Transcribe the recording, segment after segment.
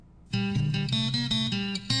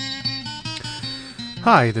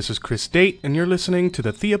Hi, this is Chris Date, and you're listening to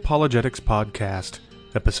the Theapologetics Podcast,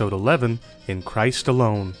 Episode 11, In Christ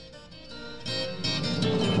Alone.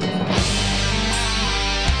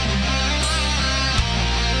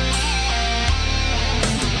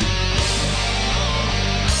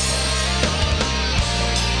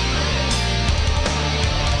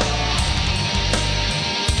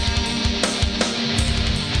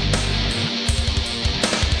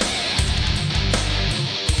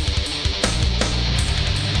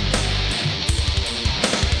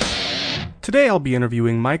 Today I'll be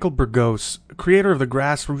interviewing Michael Burgos, creator of the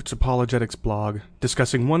Grassroots Apologetics blog,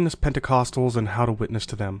 discussing Oneness Pentecostals and how to witness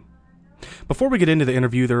to them. Before we get into the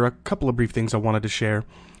interview, there are a couple of brief things I wanted to share.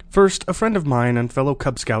 First, a friend of mine and fellow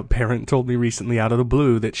Cub Scout parent told me recently out of the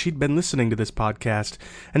blue that she'd been listening to this podcast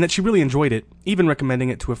and that she really enjoyed it, even recommending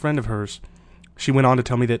it to a friend of hers. She went on to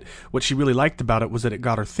tell me that what she really liked about it was that it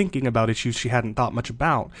got her thinking about issues she hadn't thought much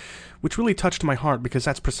about, which really touched my heart because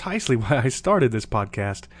that's precisely why I started this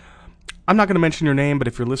podcast. I'm not going to mention your name, but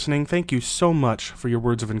if you're listening, thank you so much for your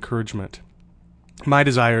words of encouragement. My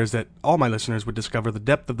desire is that all my listeners would discover the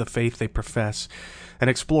depth of the faith they profess and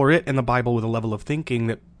explore it and the Bible with a level of thinking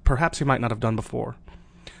that perhaps they might not have done before.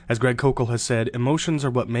 As Greg Koukl has said, emotions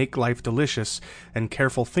are what make life delicious, and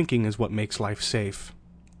careful thinking is what makes life safe.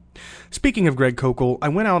 Speaking of Greg Koukl, I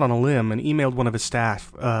went out on a limb and emailed one of his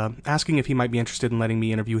staff, asking if he might be interested in letting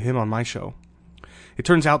me interview him on my show. It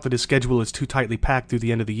turns out that his schedule is too tightly packed through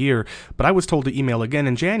the end of the year, but I was told to email again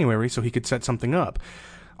in January so he could set something up.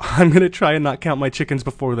 I'm going to try and not count my chickens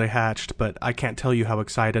before they hatched, but I can't tell you how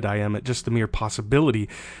excited I am at just the mere possibility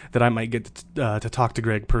that I might get to talk to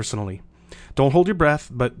Greg personally. Don't hold your breath,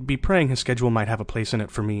 but be praying his schedule might have a place in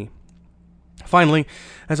it for me. Finally,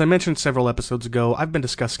 as I mentioned several episodes ago, I've been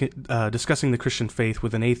discussing the Christian faith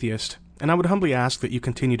with an atheist, and I would humbly ask that you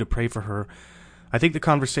continue to pray for her. I think the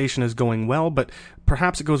conversation is going well, but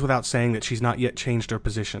perhaps it goes without saying that she's not yet changed her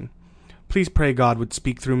position. Please pray God would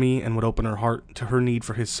speak through me and would open her heart to her need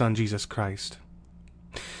for his son, Jesus Christ.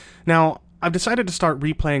 Now, I've decided to start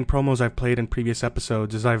replaying promos I've played in previous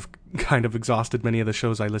episodes as I've kind of exhausted many of the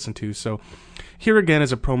shows I listen to, so here again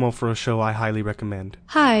is a promo for a show I highly recommend.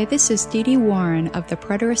 Hi, this is Dee Dee Warren of the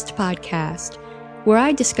Preterist Podcast, where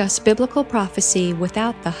I discuss biblical prophecy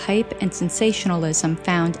without the hype and sensationalism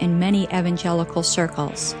found in many evangelical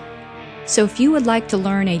circles. So if you would like to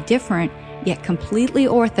learn a different, yet completely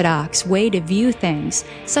orthodox way to view things,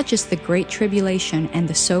 such as the Great Tribulation and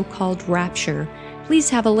the so-called Rapture,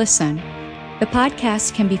 please have a listen. The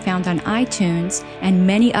podcast can be found on iTunes and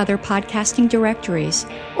many other podcasting directories,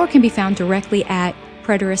 or can be found directly at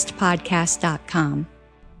preteristpodcast.com.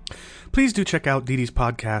 Please do check out Dee Dee's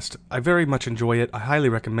podcast. I very much enjoy it. I highly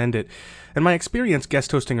recommend it. And my experience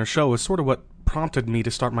guest hosting her show is sort of what prompted me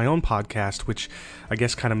to start my own podcast, which I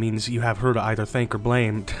guess kind of means you have her to either thank or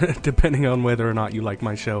blame, depending on whether or not you like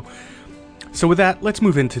my show. So with that, let's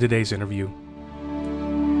move into today's interview.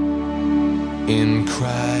 In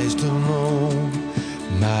Christ alone,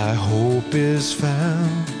 my hope is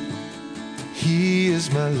found. He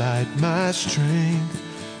is my light, my strength,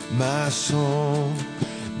 my song.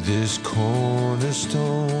 This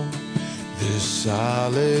cornerstone, this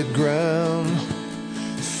solid ground,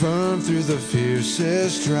 firm through the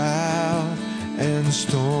fiercest drought and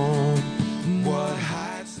storm. What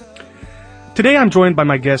heights Today I'm joined by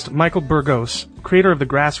my guest, Michael Burgos, creator of the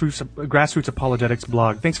Grassroots Apologetics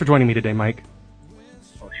blog. Thanks for joining me today, Mike.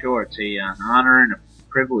 Well, sure. It's an honor and a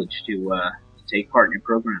privilege to take part in your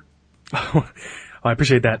program. I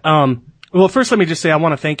appreciate that. Well, first, let me just say I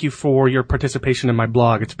want to thank you for your participation in my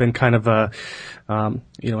blog. It's been kind of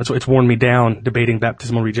it's worn me down debating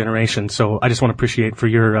baptismal regeneration. So I just want to appreciate for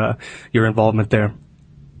your involvement there.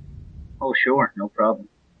 Oh, sure, no problem.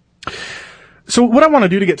 So what I want to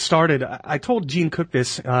do to get started, I told Gene Cook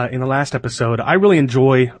this in the last episode. I really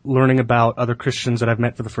enjoy learning about other Christians that I've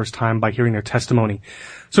met for the first time by hearing their testimony.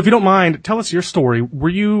 So if you don't mind, tell us your story. Were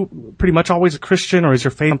you pretty much always a Christian, or is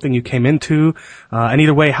your faith something you came into? And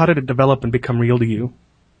either way, how did it develop and become real to you?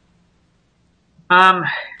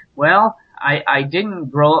 Well, I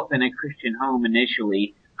didn't grow up in a Christian home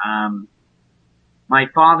initially. My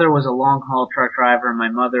father was a long-haul truck driver, and my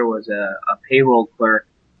mother was a payroll clerk.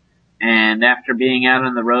 And after being out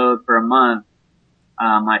on the road for a month,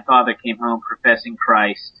 my father came home professing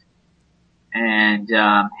Christ, and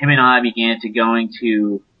him and I began to go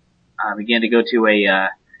to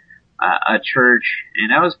a church,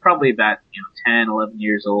 and I was probably about 10, 11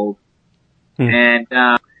 years old. And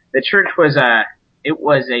the church was a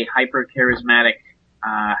hyper charismatic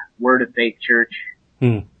word of faith church.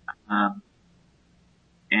 And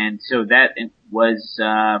so that was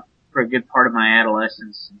for a good part of my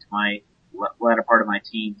adolescence into my latter part of my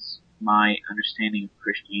teens, my understanding of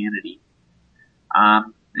Christianity.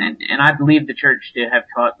 And I believe the church to have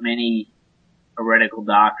taught many heretical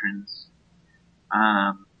doctrines.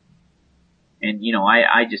 And you know,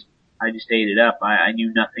 I just ate it up. I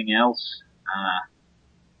knew nothing else.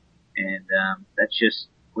 And that just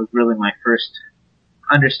was really my first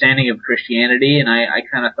understanding of Christianity, and I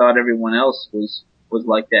kind of thought everyone else was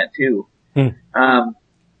like that too.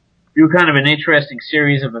 Through kind of an interesting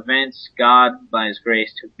series of events, God, by His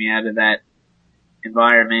grace, took me out of that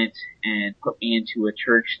environment and put me into a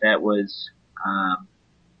church that was,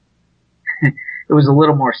 it was a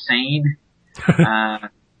little more sane.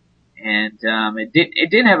 It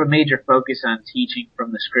didn't have a major focus on teaching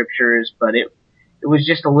from the scriptures, but it was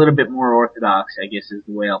just a little bit more orthodox, I guess is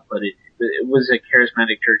the way I'll put it. It was a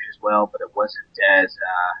charismatic church as well, but it wasn't as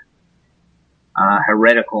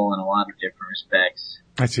heretical in a lot of different respects.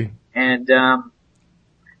 I see. And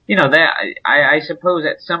you know, that I suppose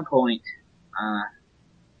at some point,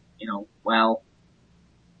 you know, while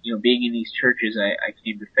you know, being in these churches, I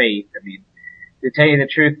came to faith. I mean, to tell you the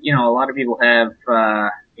truth, you know, a lot of people have,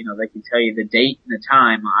 you know, they can tell you the date and the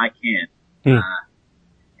time. I can't.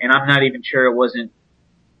 And I'm not even sure it wasn't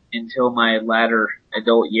until my latter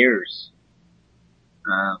adult years.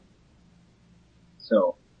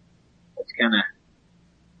 So that's kind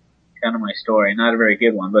of my story. Not a very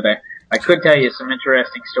good one, but I could tell you some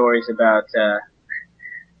interesting stories about,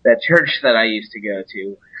 that church that I used to go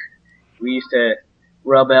to. We used to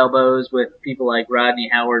rub elbows with people like Rodney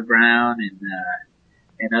Howard Brown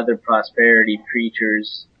and other prosperity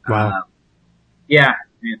preachers. Wow. Yeah.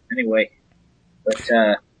 Anyway,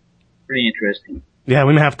 but pretty interesting. Yeah,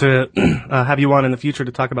 we may have to have you on in the future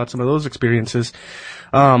to talk about some of those experiences.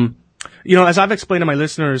 You know, as I've explained to my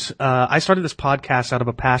listeners, I started this podcast out of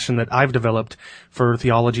a passion that I've developed for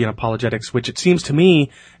theology and apologetics, which it seems to me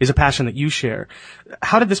is a passion that you share.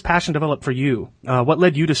 How did this passion develop for you? What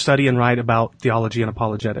led you to study and write about theology and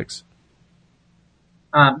apologetics?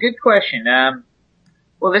 Good question.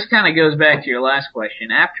 Well, this kind of goes back to your last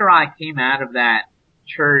question. After I came out of that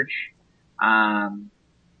church,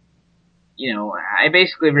 you know, I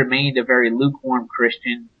basically remained a very lukewarm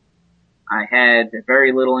Christian. I had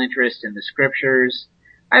very little interest in the scriptures.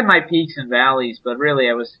 I had my peaks and valleys, but really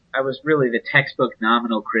I was really the textbook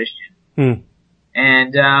nominal Christian.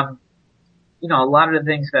 And, you know, a lot of the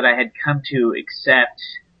things that I had come to accept,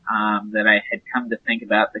 that I had come to think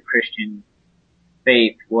about the Christian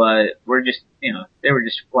faith were just, you know, they were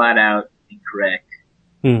just flat out incorrect.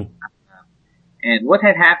 And what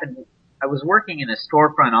had happened, I was working in a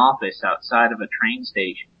storefront office outside of a train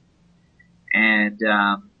station. And,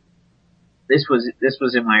 this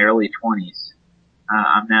was in my early 20s.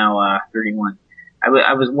 I'm now 31.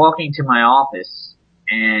 I was walking to my office,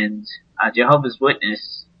 and a Jehovah's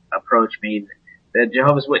Witness approached me. The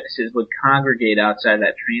Jehovah's Witnesses would congregate outside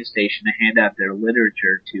that train station to hand out their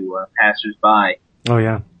literature to passersby. Oh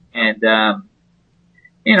yeah. And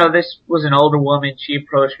you know, this was an older woman. She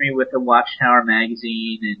approached me with a Watchtower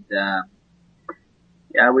magazine, and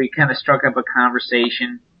yeah, we kind of struck up a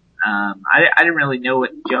conversation. I didn't really know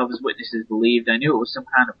what Jehovah's Witnesses believed. I knew it was some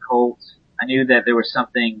kind of cult. I knew that there was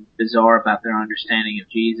something bizarre about their understanding of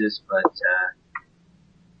Jesus, but,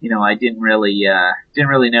 you know, I didn't really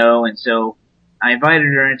know. And so I invited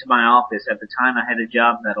her into my office. At the time I had a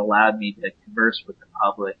job that allowed me to converse with the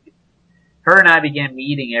public. Her and I began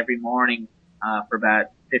meeting every morning, for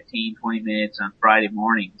about 15, 20 minutes on Friday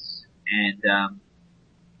mornings. And,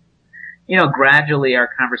 you know, gradually our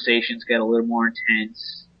conversations got a little more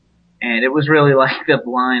intense. And it was really like the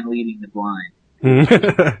blind leading the blind.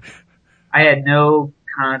 I had no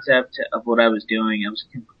concept of what I was doing. I was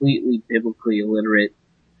completely biblically illiterate.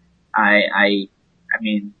 I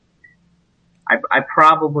mean, I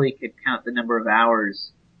probably could count the number of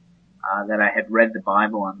hours, that I had read the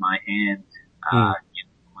Bible on my hand, my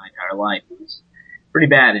entire life. It was pretty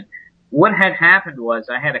bad. And what had happened was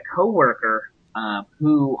I had a coworker,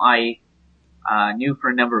 who I knew for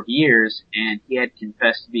a number of years, and he had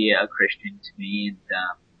confessed to be a Christian to me, and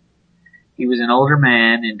he was an older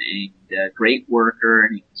man and a great worker,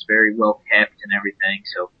 and he was very well kept and everything.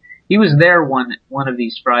 So he was there one of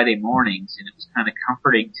these Friday mornings, and it was kind of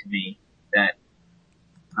comforting to me that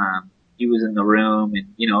he was in the room,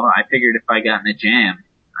 and you know, I figured if I got in a jam,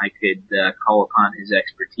 I could call upon his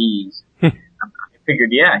expertise. I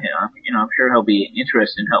figured, yeah, you know, I'm sure he'll be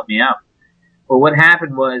interested and help me out. Well, what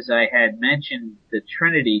happened was I had mentioned the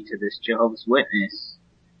Trinity to this Jehovah's Witness,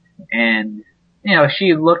 and, you know,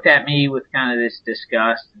 she looked at me with kind of this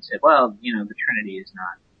disgust and said, well, you know, the Trinity is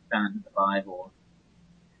not found in the Bible.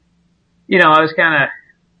 You know, I was kind of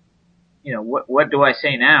what do I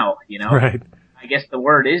say now? Right. I guess the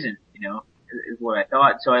word isn't, is what I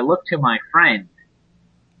thought. So I looked to my friend,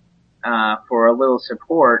 for a little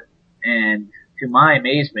support, and to my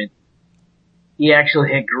amazement, he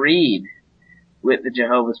actually agreed with the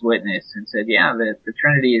Jehovah's Witness and said, yeah, the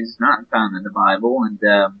Trinity is not found in the Bible, and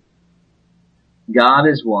God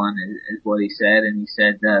is one, is what he said, and he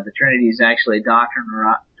said the Trinity is actually a doctrine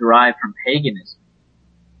derived from paganism.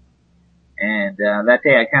 And that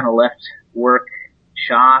day I kind of left work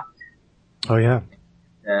shocked. Oh, yeah.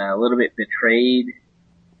 A little bit betrayed.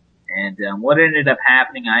 And what ended up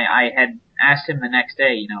happening, I had asked him the next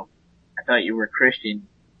day, I thought you were a Christian,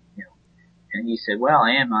 and he said, well,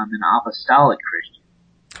 I am. I'm an apostolic Christian.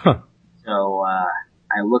 Huh. So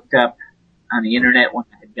I looked up on the internet when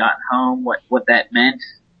I had gotten home what that meant,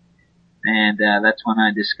 and that's when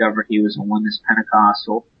I discovered he was a Oneness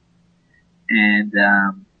Pentecostal. And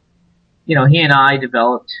he and I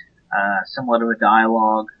developed somewhat of a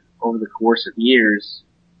dialogue over the course of years.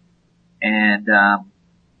 And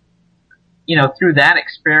through that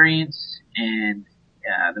experience, and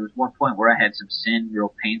there was one point where I had some sin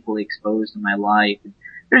real painfully exposed in my life. And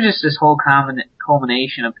there's just this whole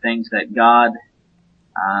culmination of things that God,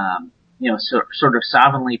 sort of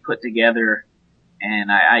sovereignly put together.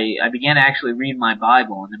 And I began to actually read my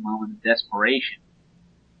Bible in a moment of desperation.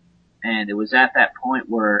 And it was at that point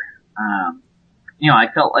where, I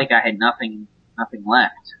felt like I had nothing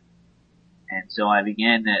left. And so I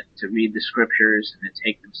began to read the scriptures and to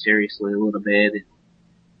take them seriously a little bit. And,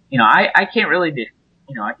 I can't really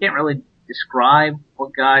describe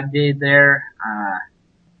what God did there.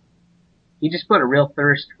 He just put a real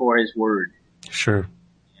thirst for his word. Sure.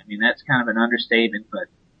 I mean, that's kind of an understatement, but,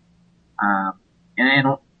 I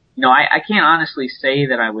can't honestly say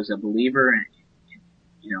that I was a believer, and,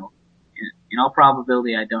 in all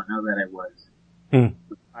probability, I don't know that I was.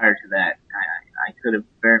 Prior to that, I could have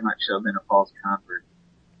very much so been a false convert,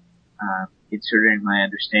 considering my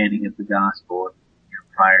understanding of the gospel,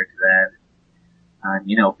 prior to that.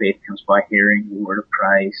 Faith comes by hearing the word of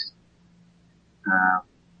Christ.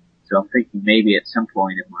 So I'm thinking maybe at some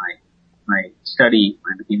point in my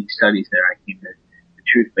beginning studies there, I came to the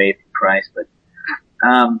true faith in Christ. But,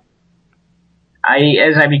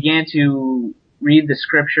 as I began to read the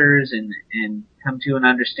scriptures and come to an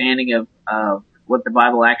understanding of what the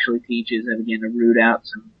Bible actually teaches, I began to root out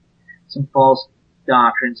some false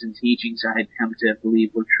doctrines and teachings I had come to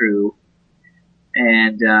believe were true.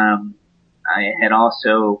 And, I had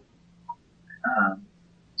also,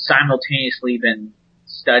 simultaneously been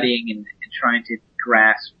studying and trying to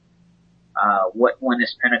grasp, what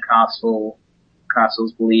Oneness Pentecostals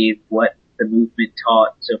believe, what the movement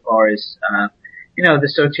taught so far as,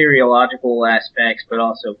 the soteriological aspects, but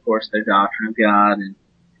also, of course, the doctrine of God.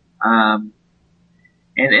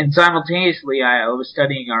 And simultaneously, I was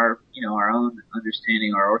studying our own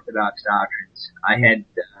understanding, our Orthodox doctrines. I had,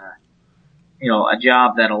 a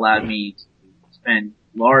job that allowed me to spend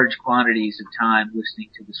large quantities of time listening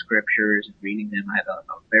to the scriptures and reading them. I had a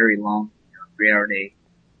very long, 3-hour day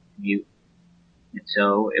commute. And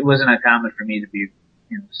so it wasn't uncommon for me to be,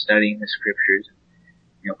 studying the scriptures,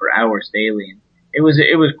 for hours daily. And it was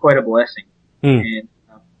quite a blessing. And,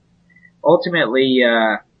 ultimately,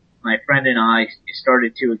 my friend and I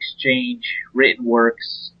started to exchange written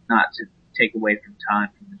works, not to take away from time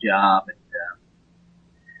from the job. And,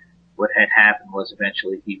 what had happened was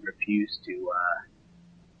eventually he refused to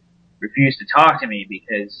talk to me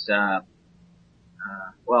because,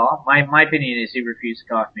 my opinion is he refused to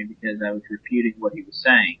talk to me because I was refuting what he was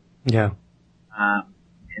saying. Yeah. And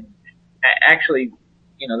actually,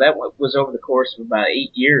 that was over the course of about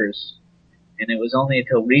 8 years. And it was only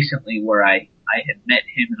until recently where I had met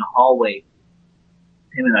him in a hallway.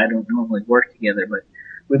 Him and I don't normally work together, but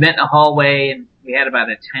we met in a hallway and we had about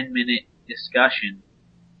a 10-minute discussion.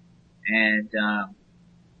 And,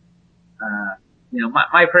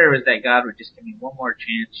 my prayer was that God would just give me one more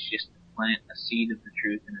chance just to plant a seed of the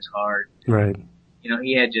truth in his heart. Right.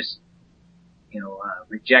 He had just,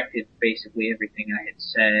 rejected basically everything I had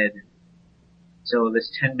said. And so this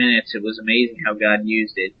 10 minutes, it was amazing how God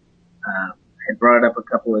used it. Had brought up a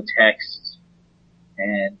couple of texts,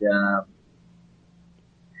 and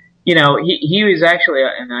he was actually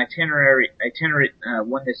an itinerant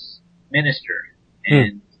Oneness minister,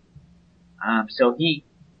 and so he,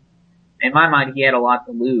 in my mind, he had a lot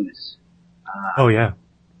to lose.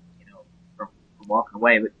 From walking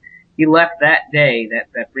away, but he left that day,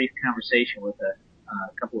 that brief conversation with a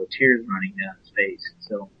couple of tears running down his face.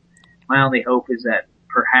 So my only hope is that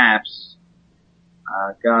perhaps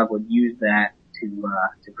God would use that to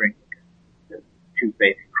bring the true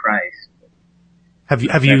faith in Christ.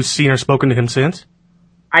 Have you seen or spoken to him since?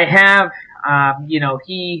 I have.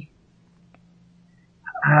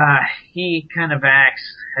 He kind of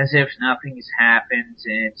acts as if nothing's happened,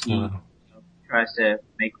 and he tries to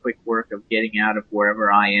make quick work of getting out of wherever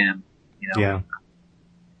I am. Yeah.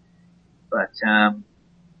 But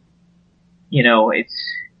it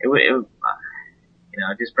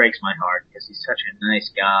just breaks my heart because he's such a nice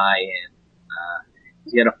guy, and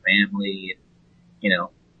he's got a family, and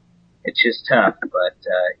it's just tough. But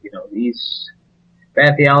these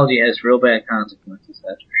bad theology has real bad consequences.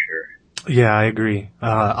 That's for sure. Yeah, I agree.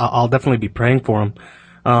 I'll definitely be praying for him.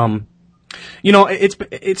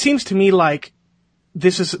 It seems to me like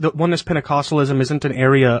Oneness Pentecostalism isn't an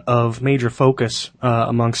area of major focus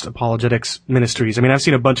amongst apologetics ministries. I mean, I've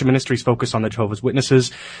seen a bunch of ministries focus on the Jehovah's Witnesses,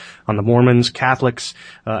 on the Mormons, Catholics,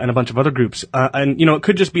 and a bunch of other groups. It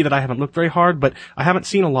could just be that I haven't looked very hard, but I haven't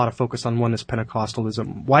seen a lot of focus on Oneness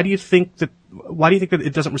Pentecostalism. Why do you think that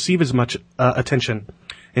it doesn't receive as much attention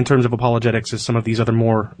in terms of apologetics as some of these other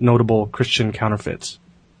more notable Christian counterfeits?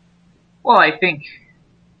 Well, I think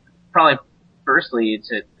probably firstly,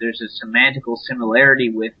 there's a semantical similarity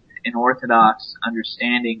with an Orthodox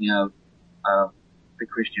understanding of the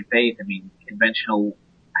Christian faith. I mean, conventional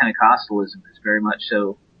Pentecostalism is very much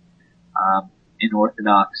so an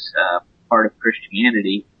Orthodox part of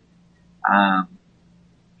Christianity. And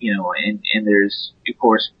there's, of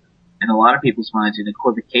course, in a lot of people's minds, an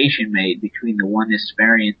equivocation made between the oneness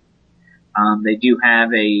variant. They do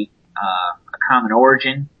have a common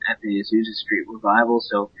origin at the Azusa Street Revival,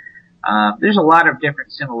 so there's a lot of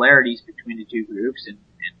different similarities between the two groups, and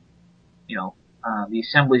the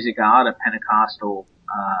Assemblies of God, a Pentecostal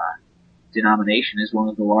denomination, is one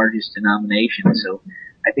of the largest denominations, so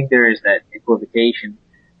I think there is that equivocation.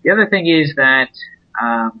 The other thing is that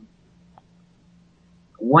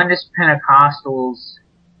Oneness Pentecostals,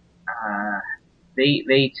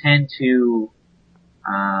 they tend to,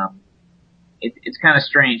 it's kind of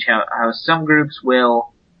strange how some groups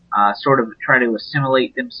will sort of try to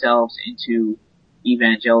assimilate themselves into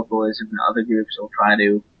evangelicalism, and other groups will try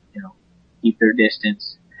to, keep their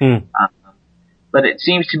distance. But it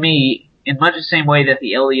seems to me, in much the same way that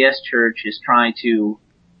the LDS Church is trying to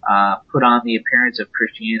put on the appearance of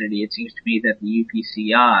Christianity, it seems to me that the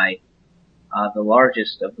UPCI, the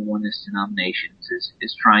largest of the oneness denominations,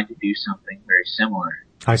 is trying to do something very similar.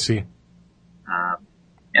 I see.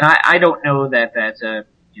 And I don't know that that's that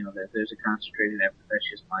there's a concentrated effort. That's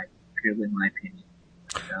just purely my opinion.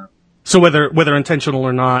 So whether intentional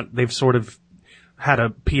or not, they've sort of had a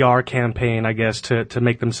PR campaign, I guess, to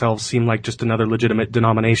make themselves seem like just another legitimate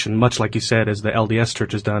denomination, much like you said, as the LDS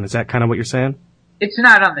Church has done. Is that kind of what you're saying? It's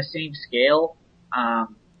not on the same scale,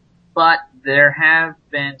 but there have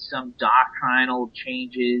been some doctrinal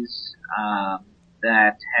changes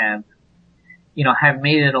that have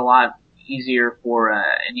made it a lot easier for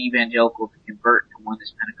an evangelical to convert to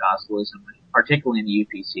Oneness Pentecostalism, particularly in the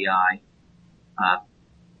UPCI.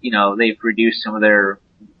 They've reduced some of their,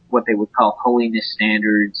 what they would call holiness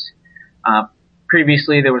standards.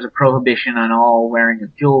 Previously there was a prohibition on all wearing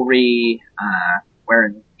of jewelry,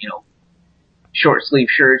 wearing, short sleeve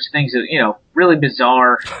shirts, things that, really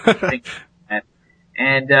bizarre things like that.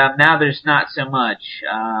 And now there's not so much.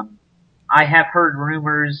 I have heard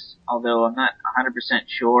rumors, although I'm not 100%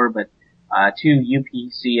 sure, but two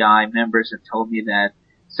UPCI members have told me that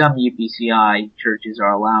some UPCI churches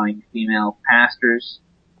are allowing female pastors.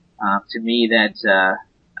 To me, that's a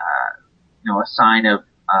sign of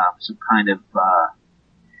some kind of a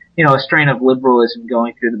strain of liberalism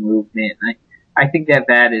going through the movement. And I think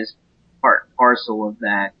that is part and parcel of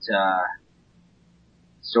that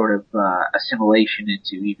sort of assimilation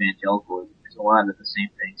into evangelicalism, because a lot of the same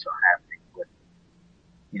things are happening with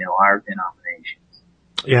our denominations.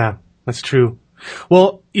 Yeah, that's true.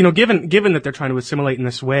 Well, given that they're trying to assimilate in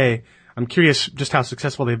this way, I'm curious just how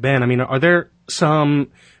successful they've been. I mean, are there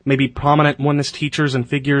some maybe prominent oneness teachers and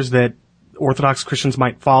figures that Orthodox Christians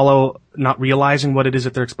might follow, not realizing what it is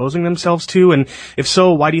that they're exposing themselves to? And if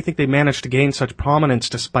so, why do you think they managed to gain such prominence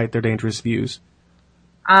despite their dangerous views?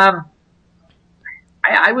 I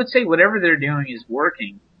would say whatever they're doing is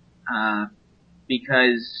working,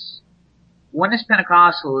 because Oneness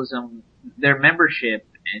Pentecostalism, their membership,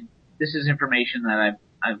 and this is information that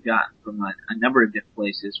I've gotten from a number of different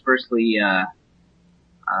places. Firstly, a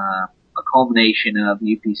culmination of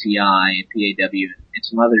UPCI and PAW and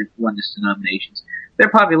some other oneness denominations. Their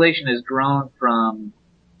population has grown from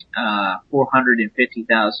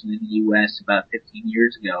 450,000 in the U.S. about 15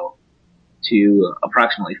 years ago to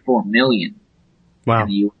approximately 4 million in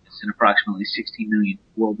the U.S. and approximately 16 million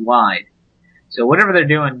worldwide. So whatever they're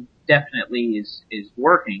doing definitely is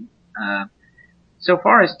working. so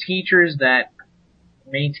far as teachers that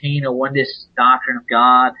maintain a oneness doctrine of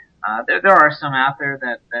God, there are some out there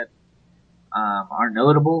that are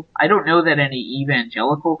notable. I don't know that any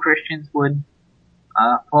evangelical Christians would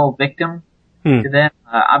fall victim to them.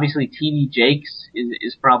 Obviously, T.D. Jakes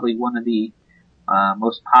is probably one of the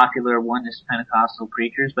most popular oneness Pentecostal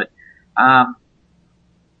preachers, but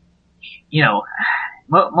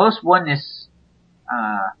most oneness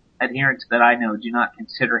adherents that I know do not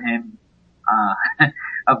consider him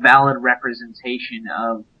a valid representation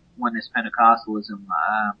of oneness Pentecostalism.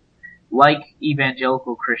 Like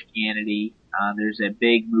evangelical Christianity, there's a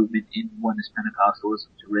big movement in oneness Pentecostalism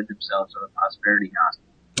to rid themselves of the prosperity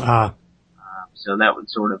gospel. So that would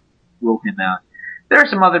sort of rule him out. There are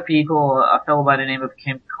some other people, a fellow by the name of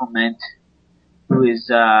Kim Clement, who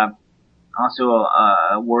is also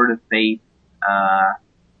a word of faith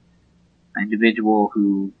individual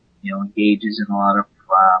who engages in a lot of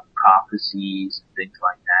prophecies and things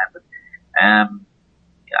like that. But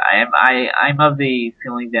I'm of the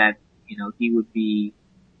feeling that he would be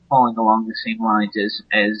falling along the same lines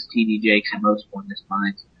as T.D. Jakes and most oneness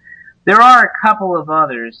minds. There are a couple of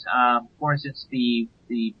others. For instance, the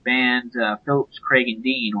band Phillips, Craig and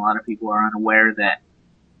Dean. A lot of people are unaware that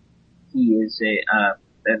he is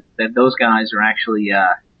that those guys are actually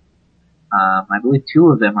I believe two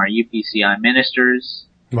of them are UPCI ministers.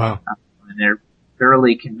 Wow. And they're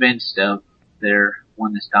thoroughly convinced of their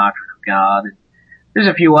oneness doctrine of God. And there's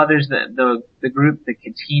a few others that the group, the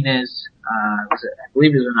Katinas, I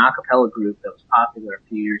believe it was an a cappella group that was popular a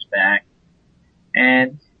few years back.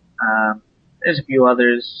 And there's a few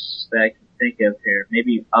others that I can think of here.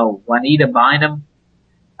 Maybe Juanita Bynum.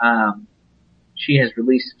 She has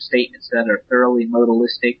released some statements that are thoroughly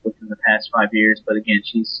modalistic within the past 5 years, but again,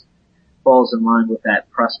 she's falls in line with that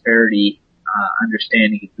prosperity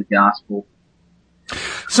understanding of the gospel.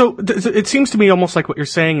 So it seems to me almost like what you're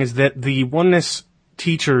saying is that the oneness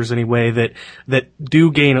teachers, anyway, that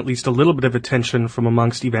do gain at least a little bit of attention from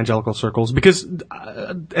amongst evangelical circles, because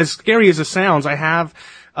as scary as it sounds, I have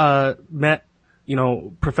met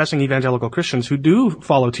professing evangelical Christians who do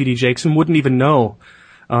follow T.D. Jakes and wouldn't even know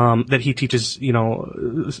that he teaches,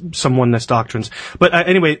 some oneness doctrines. But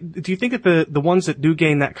anyway, do you think that the ones that do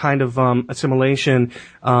gain that kind of assimilation,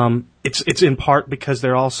 it's in part because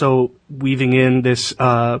they're also weaving in this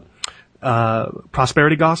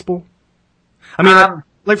prosperity gospel? I mean,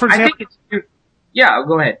 like for example, I think it's yeah.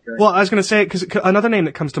 Go ahead. Well, I was going to say, because another name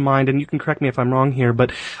that comes to mind, and you can correct me if I'm wrong here,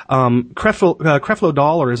 but Creflo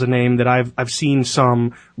Dollar is a name that I've seen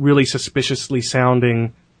some really suspiciously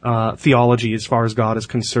sounding theology as far as God is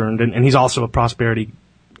concerned, and he's also a prosperity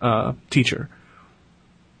teacher.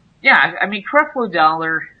 Yeah, I mean, Creflo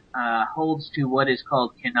Dollar holds to what is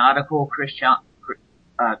called canonical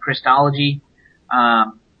Christology.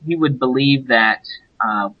 He would believe that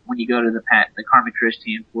when you go to the Karma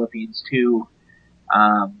Christi in Philippians 2,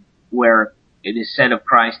 where it is said of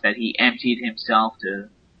Christ that he emptied himself to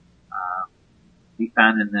be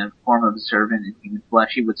found in the form of a servant in human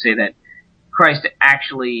flesh, he would say that Christ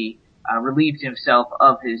actually relieved himself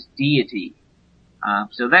of his deity.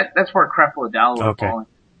 So that's where Creflo Dollar would fall in.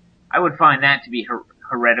 I would find that to be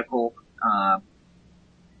heretical,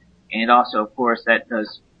 and also, of course, that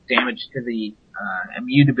does damage to the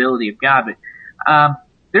immutability of God. But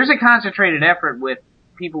there's a concentrated effort with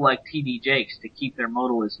people like T.D. Jakes to keep their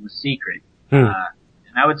modalism a secret, and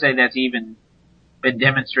I would say that's even been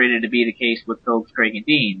demonstrated to be the case with Phillips, Craig, and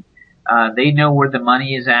Dean. They know where the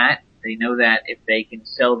money is at. They know that if they can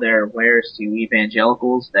sell their wares to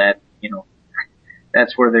evangelicals, that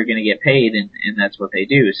that's where they're going to get paid, and that's what they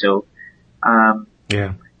do. So,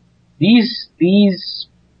 these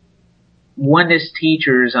oneness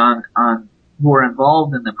teachers who are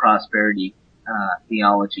involved in the prosperity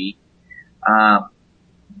theology,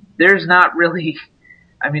 there's not really,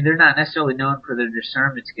 they're not necessarily known for their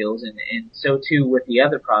discernment skills, and so too with the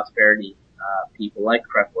other prosperity people like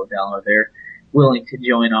Creflo Dollar. They're willing to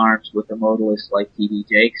join arms with a modalist like T.D.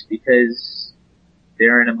 Jakes because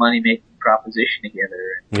they're in a money-making proposition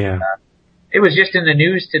together. Yeah. It was just in the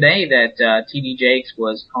news today that T.D. Jakes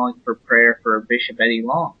was calling for prayer for Bishop Eddie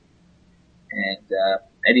Long. And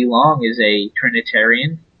Eddie Long is a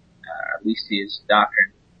Trinitarian, at least his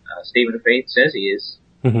doctrine, statement of faith says he is.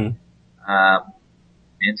 Mm-hmm.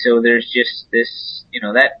 And so there's just this,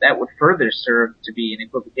 that would further serve to be an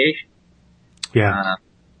equivocation. Yeah.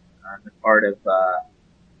 On the part of,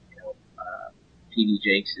 T.D.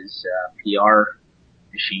 Jakes' PR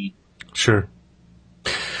machine. Sure.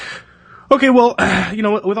 Okay, well,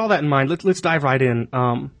 with all that in mind, let's dive right in.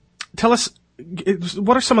 Tell us,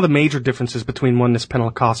 what are some of the major differences between oneness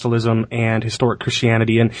Pentecostalism and historic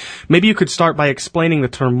Christianity? And maybe you could start by explaining the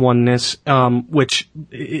term oneness, which,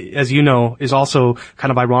 as you know, is also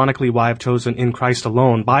kind of ironically why I've chosen In Christ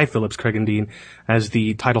Alone by Phillips Craig and Dean as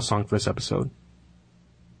the title song for this episode.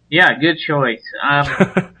 Yeah, good choice.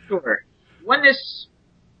 Sure. Oneness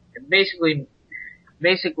basically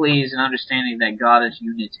is an understanding that God is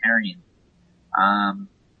Unitarian.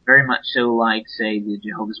 Very much so like, say, the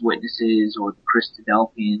Jehovah's Witnesses or the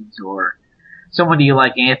Christadelphians or somebody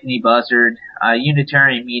like Anthony Buzzard.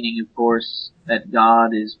 Unitarian meaning, of course, that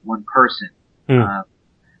God is one person. Not,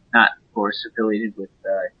 of course, affiliated with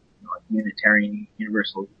Unitarian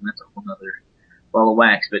Universalism. That's a whole other ball of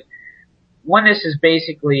wax. But oneness is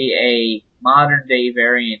basically a modern-day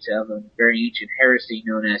variant of a very ancient heresy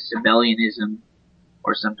known as Sabellianism,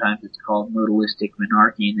 or sometimes it's called modalistic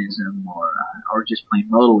monarchianism, or just plain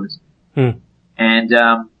modalism. And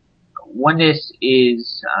oneness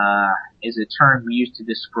is a term used to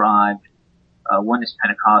describe oneness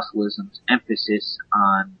Pentecostalism's emphasis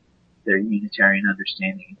on their Unitarian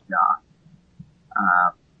understanding of God.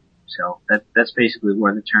 So that's basically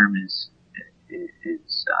where the term is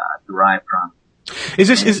derived from. Is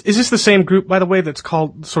this the same group, by the way, that's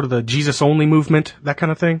called sort of the Jesus only movement, that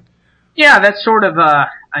kind of thing? Yeah, that's sort of a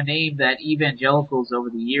name that evangelicals over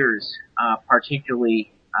the years,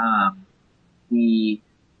 particularly the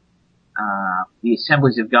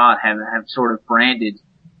Assemblies of God, have sort of branded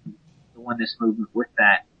the oneness movement with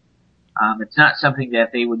that. It's not something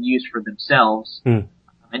that they would use for themselves.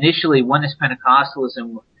 Initially, oneness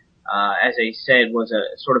Pentecostalism, as I said, was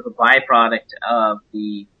a sort of a byproduct of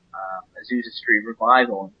the Azusa Street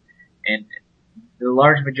revival, and the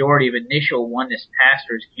large majority of initial oneness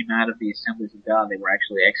pastors came out of the Assemblies of God. They were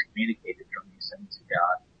actually excommunicated from the Assemblies of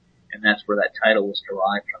God, and that's where that title was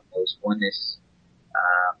derived from. Those oneness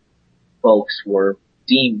folks were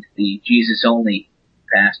deemed the Jesus-only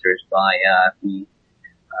pastors by the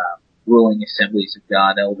ruling Assemblies of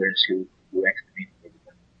God elders who excommunicated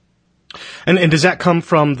them. And does that come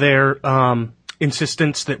from their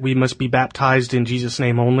insistence that we must be baptized in Jesus'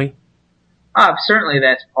 name only? Certainly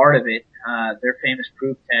that's part of it. Their famous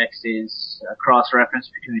proof text is a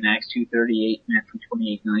cross-reference between Acts 2:38 and Matthew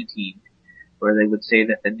 28:19, where they would say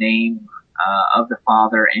that the name of the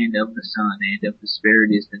Father and of the Son and of the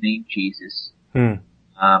Spirit is the name Jesus.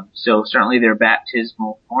 So certainly their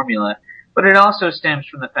baptismal formula, but it also stems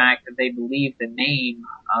from the fact that they believe the name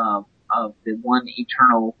of the one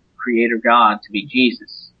eternal Creator God to be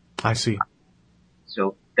Jesus. I see.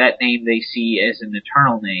 So that name they see as an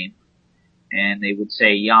eternal name. And they would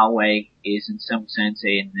say Yahweh is in some sense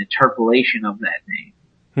an interpolation of that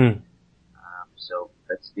name. So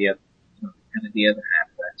that's the other, kind of the other half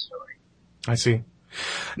of that story. I see.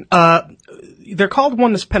 They're called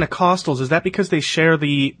oneness Pentecostals. Is that because they share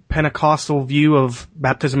the Pentecostal view of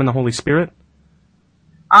baptism in the Holy Spirit?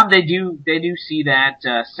 They do see that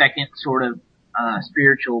second sort of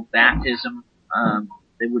spiritual baptism.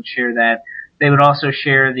 They would share that. They would also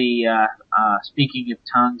share the speaking of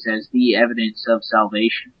tongues as the evidence of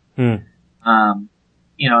salvation. And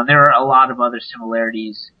there are a lot of other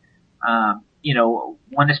similarities.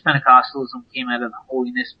 Oneness Pentecostalism came out of the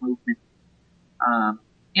holiness movement. A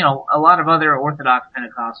lot of other Orthodox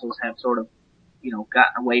Pentecostals have sort of,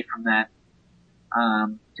 gotten away from that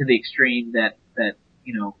to the extreme that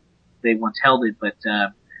they once held it. But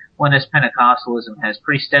Oneness Pentecostalism has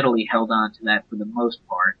pretty steadily held on to that for the most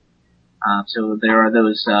part. So there are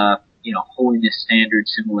those, holiness standard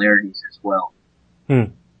similarities as well.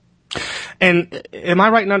 And am I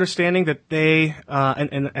right in understanding that they,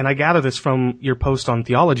 and I gather this from your post on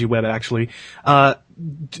Theology Web actually,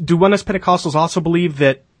 do oneness Pentecostals also believe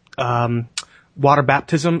that, water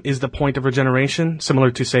baptism is the point of regeneration,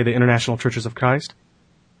 similar to, say, the International Churches of Christ?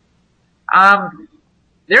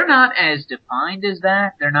 They're not as defined as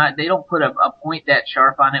that. They don't put a point that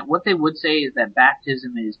sharp on it. What they would say is that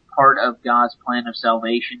baptism is part of God's plan of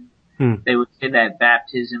salvation. They would say that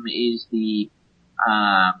baptism is the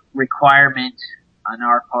requirement on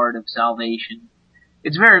our part of salvation.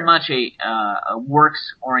 It's very much a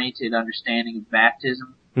works-oriented understanding of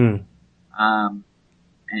baptism.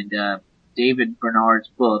 David Bernard's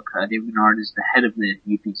book, David Bernard is the head of the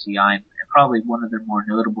UPCI and probably one of their more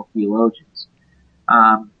notable theologians,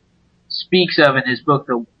 speaks of in his book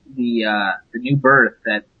the new birth,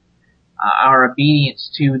 that our obedience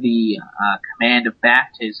to the command of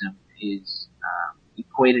baptism is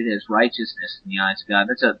equated as righteousness in the eyes of God.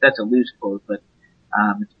 That's a loose quote, but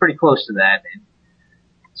it's pretty close to that. And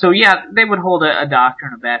so yeah, they would hold a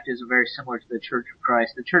doctrine of baptism very similar to the Church of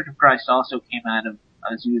Christ. The Church of Christ also came out of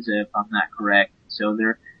Azusa, if I'm not correct. So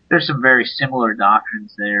they're there's some very similar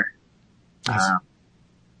doctrines there. Nice.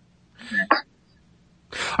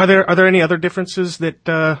 Are there any other differences that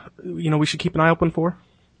we should keep an eye open for?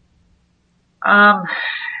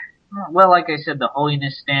 Well, like I said, the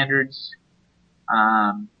holiness standards,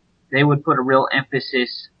 they would put a real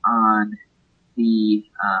emphasis on the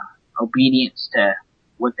obedience to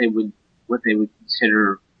what they would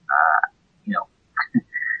consider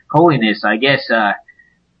holiness. I guess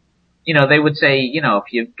they would say, if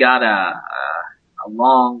you've got a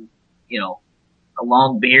long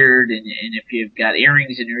beard and if you've got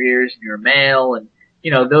earrings in your ears and you're a male and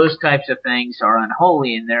those types of things are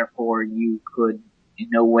unholy, and therefore you could in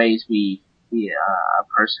no ways be a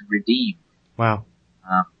person redeemed. Wow.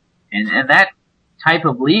 And that type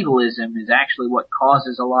of legalism is actually what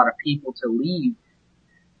causes a lot of people to leave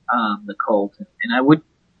the cult. And I would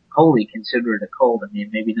wholly consider it a cult. I mean,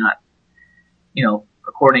 maybe not,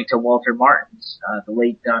 according to Walter Martin's, the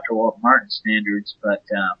late Dr. Walter Martin's standards,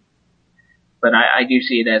 but I do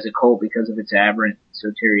see it as a cult because of its aberrant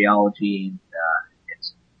soteriology and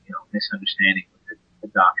its misunderstanding of the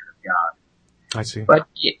doctrine of God. I see. But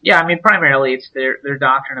yeah, I mean, primarily it's their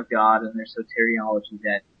doctrine of God and their soteriology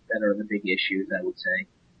that are the big issues, I would say.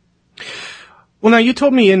 Well, now you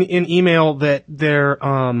told me in email that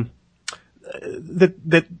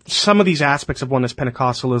that some of these aspects of oneness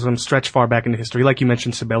Pentecostalism stretch far back into history, like you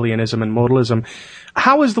mentioned Sabellianism and modalism.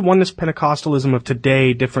 How is the oneness Pentecostalism of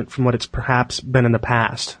today different from what it's perhaps been in the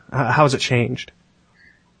past? How has it changed?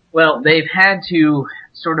 Well, they've had to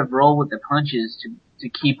sort of roll with the punches to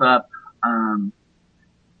keep up, to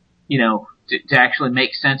actually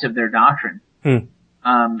make sense of their doctrine. In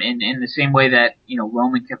the same way that,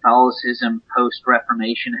 Roman Catholicism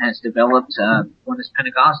post-Reformation has developed, oneness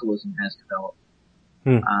Pentecostalism has developed.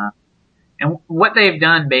 And what they've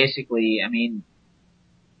done basically, I mean,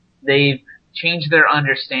 they've changed their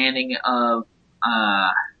understanding of,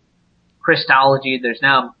 Christology. There's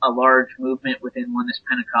now a large movement within oneness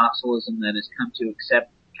Pentecostalism that has come to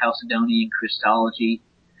accept Chalcedonian Christology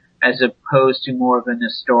as opposed to more of a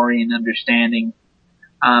Nestorian understanding.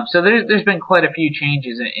 So there's been quite a few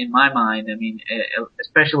changes in my mind. I mean,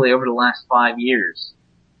 especially over the last 5 years.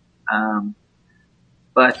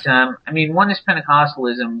 But I mean, oneness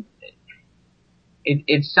Pentecostalism,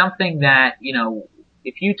 it's something that,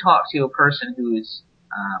 if you talk to a person who is,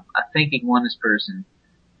 a thinking oneness person,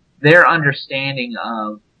 their understanding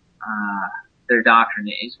of, their doctrine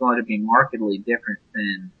is going to be markedly different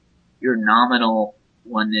than your nominal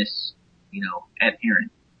oneness,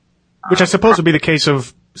 adherent. Which I suppose would be the case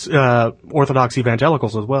of Orthodox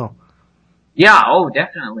evangelicals as well. Yeah, oh,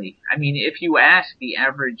 definitely. I mean, if you ask the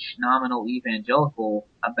average nominal evangelical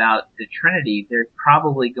about the Trinity, they're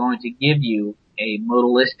probably going to give you a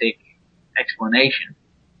modalistic explanation.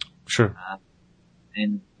 Sure.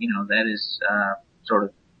 And, that is sort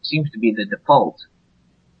of seems to be the default.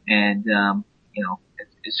 And,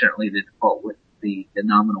 it's certainly the default with the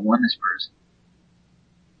nominal oneness person.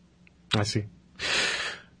 I see.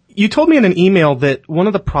 You told me in an email that one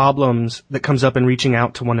of the problems that comes up in reaching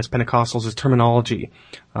out to oneness Pentecostals is terminology.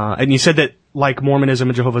 And you said that, like Mormonism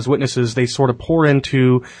and Jehovah's Witnesses, they sort of pour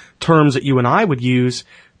into terms that you and I would use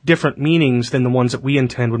different meanings than the ones that we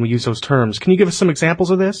intend when we use those terms. Can you give us some examples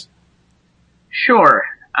of this? Sure.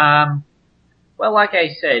 Well, like I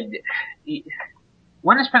said,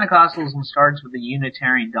 oneness Pentecostalism starts with the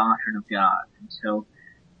Unitarian doctrine of God. And so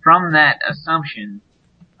from that assumption,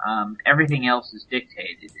 everything else is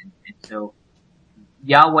dictated. And so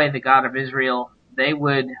Yahweh, the God of Israel, they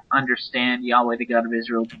would understand Yahweh, the God of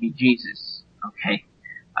Israel, to be Jesus. Okay.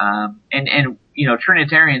 And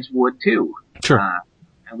Trinitarians would too. Sure.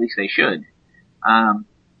 At least they should. And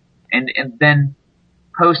then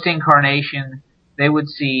post-incarnation, they would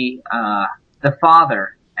see, the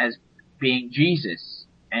Father as being Jesus.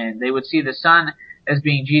 And they would see the Son as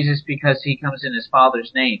being Jesus because he comes in his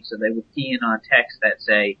Father's name. So they would key in on texts that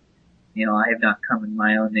say, I have not come in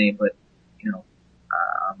my own name, but,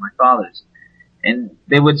 my Father's. And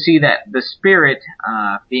they would see that the Spirit,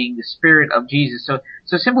 being the Spirit of Jesus. So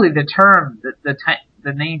simply the term,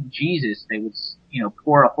 the name Jesus, they would,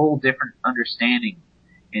 pour a whole different understanding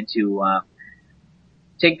into,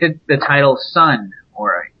 take the title Son,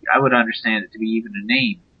 or I would understand it to be even a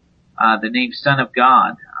name, the name Son of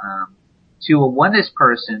God, to a oneness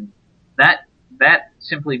person, that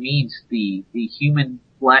simply means the human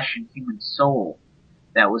flesh and human soul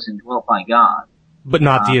that was indwelt by God. But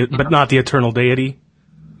not the eternal deity?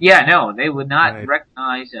 Yeah, no, they would not Right.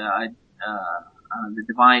 recognize, the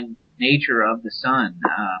divine nature of the Son,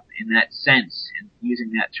 in that sense, and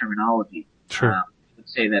using that terminology. Sure. Would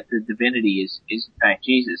say that the divinity is in fact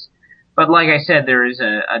Jesus. But like I said, there is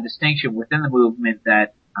a distinction within the movement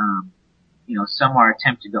that, some are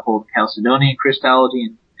attempting to hold Chalcedonian Christology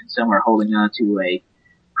and some are holding on to a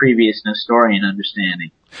previous Nestorian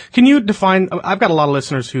understanding. Can you define, I've got a lot of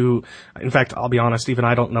listeners who, in fact, I'll be honest, even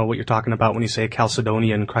I don't know what you're talking about when you say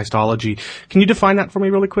Chalcedonian Christology. Can you define that for me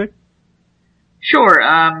really quick? Sure.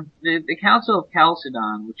 The Council of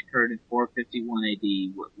Chalcedon, which occurred in 451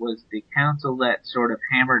 AD, was the council that sort of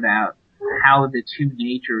hammered out how the two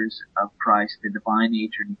natures of Christ, the divine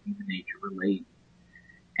nature and the human nature, relate.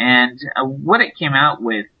 And what it came out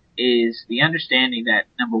with is the understanding that,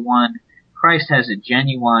 number one, Christ has a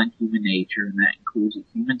genuine human nature, and that includes a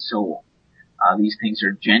human soul. These things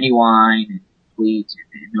are genuine and complete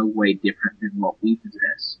and in no way different than what we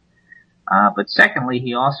possess. But secondly,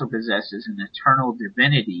 he also possesses an eternal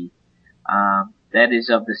divinity that is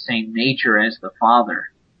of the same nature as the Father.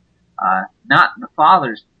 Not the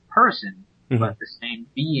Father's person, but the same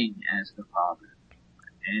being as the Father.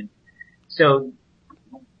 And so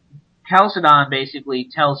Chalcedon basically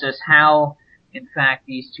tells us how, in fact,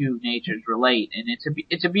 these two natures relate, and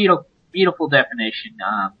it's a beautiful definition.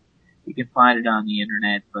 You can find it on the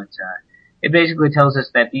internet, but it basically tells us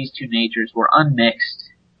that these two natures were unmixed,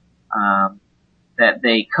 that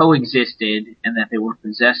they coexisted, and that they were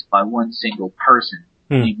possessed by one single person,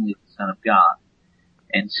 namely the Son of God.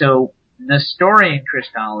 And so Nestorian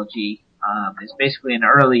Christology is basically an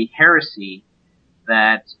early heresy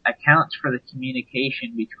that accounts for the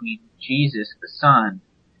communication between Jesus, the Son,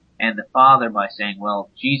 and the Father by saying,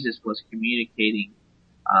 well, Jesus was communicating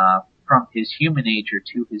from his human nature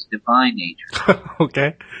to his divine nature.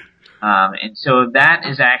 Okay. And so that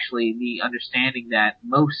is actually the understanding that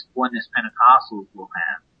most Oneness Pentecostals will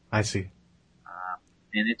have. I see.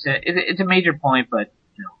 And it's a major point, but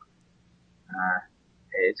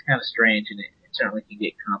it's kind of strange, and it certainly can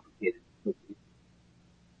get complicated quickly.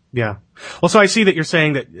 Yeah. Well, so I see that you're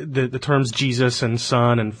saying that the terms Jesus and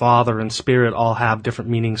Son and Father and Spirit all have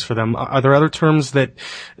different meanings for them. Are there other terms that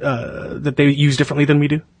they use differently than we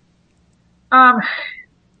do? I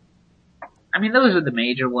mean, those are the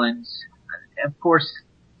major ones. Of course,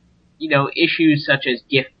 issues such as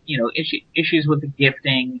issues with the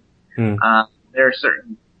gifting. There are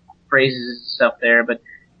certain phrases and stuff there, but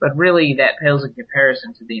really that pales in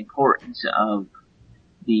comparison to the importance of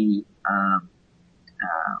the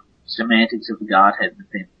semantics of the Godhead that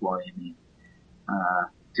they employ. I mean,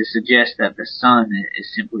 to suggest that the Son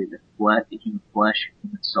is simply the human flesh,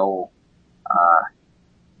 human soul,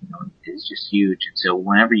 is just huge. And so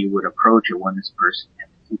whenever you would approach a oneness person, you have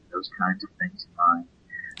to keep those kinds of things in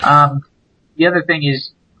mind. The other thing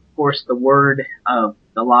is, of course, the word of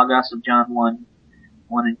the Logos of John 1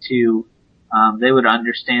 and 2. They would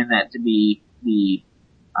understand that to be the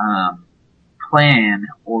plan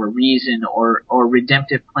or reason or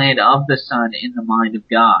redemptive plan of the Son in the mind of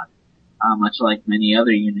God, much like many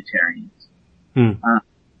other Unitarians.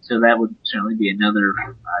 So that would certainly be another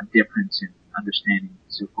difference in understanding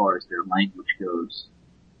so far as their language goes.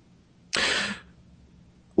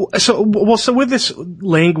 So with this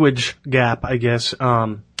language gap, I guess,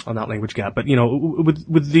 well, not language gap, but,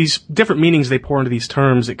 with these different meanings they pour into these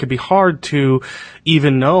terms, it could be hard to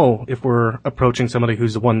even know if we're approaching somebody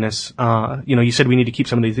who's a oneness. You said we need to keep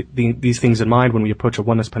some of these things in mind when we approach a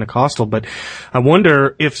oneness Pentecostal, but I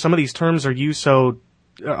wonder if some of these terms are used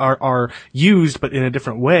but in a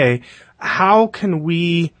different way. How can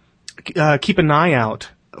we keep an eye out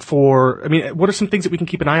for, what are some things that we can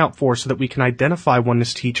keep an eye out for so that we can identify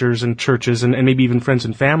oneness teachers and churches and maybe even friends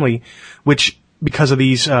and family, which, because of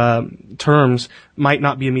these terms, might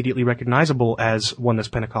not be immediately recognizable as oneness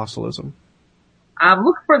Pentecostalism?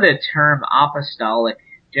 Look for the term apostolic.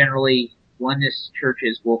 Generally, oneness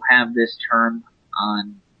churches will have this term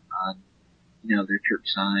on their church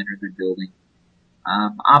sign or their building.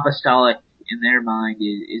 Apostolic, in their mind,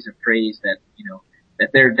 is a phrase that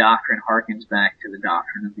that their doctrine harkens back to the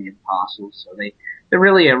doctrine of the apostles. So they're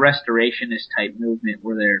really a restorationist type movement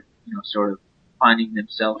where they're sort of finding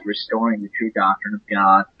themselves restoring the true doctrine of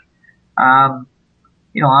God.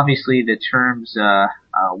 Obviously the terms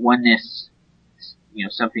oneness,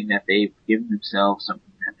 something that they've given themselves,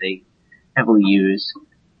 something that they heavily use.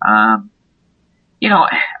 When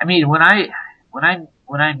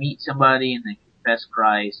I meet somebody and they confess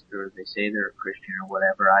Christ or they say they're a Christian or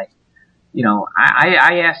whatever, I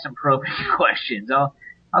ask some probing questions. I'll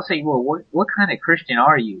say, well, what kind of Christian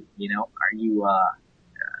are you? Are you an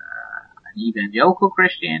evangelical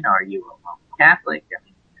Christian? Are you a Catholic?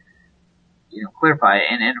 Clarify.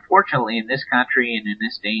 And unfortunately, in this country and in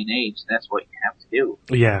this day and age, that's what you have to do.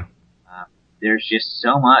 Yeah. There's just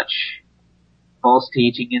so much false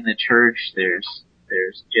teaching in the church. There's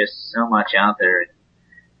There's just so much out there,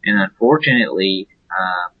 and unfortunately,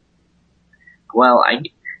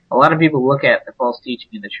 a lot of people look at the false teaching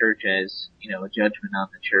in the church as, a judgment on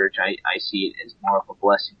the church. I see it as more of a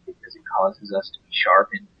blessing because it causes us to be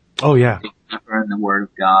sharpened. Oh yeah. Deeper in the Word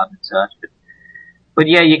of God and such. But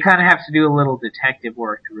yeah, you kind of have to do a little detective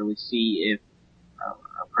work to really see if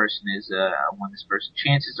a person is a oneness person.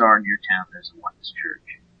 Chances are in your town there's a oneness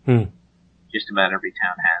church. Just about every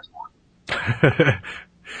town has one.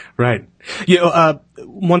 Right.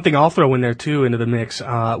 One thing I'll throw in there too into the mix.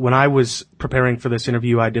 When I was preparing for this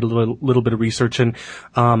interview, I did a little bit of research, and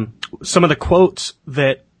some of the quotes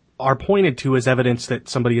that are pointed to as evidence that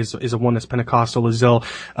somebody is a oneness Pentecostal is they'll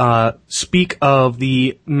speak of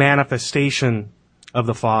the manifestation of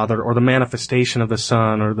the Father, or the manifestation of the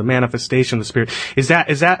Son, or the manifestation of the Spirit. Is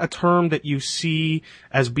that a term that you see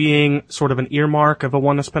as being sort of an earmark of a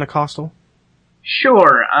oneness Pentecostal?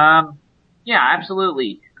 Sure. Yeah,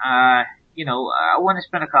 absolutely. A oneness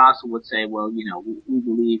Pentecostal would say, well, we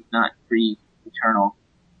believe not three eternal,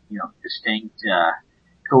 distinct,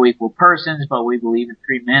 co-equal persons, but we believe in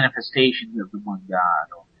three manifestations of the one God,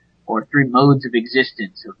 or three modes of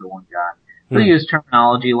existence of the one God. We use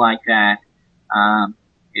terminology like that.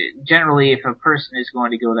 Generally, if a person is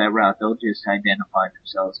going to go that route, they'll just identify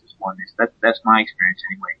themselves as oneness. That's my experience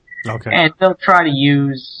anyway. Okay. And they'll try to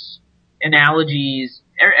use analogies.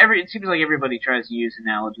 It seems like everybody tries to use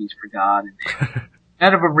analogies for God, and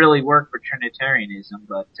none of them really work for Trinitarianism,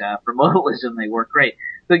 but for modalism they work great.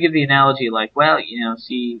 They'll give the analogy like, well,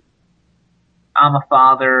 see, I'm a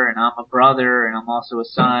father, and I'm a brother, and I'm also a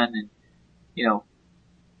son, and,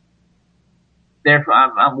 therefore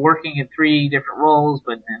I'm working in three different roles,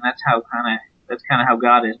 and that's kind of how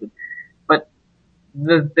God is. But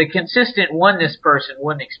the consistent oneness person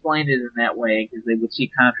wouldn't explain it in that way, because they would see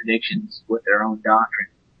contradictions with their own doctrine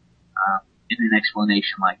in an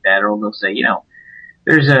explanation like that. Or they'll say,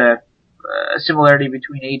 there's a similarity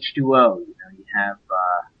between H2O. You have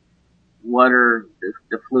water,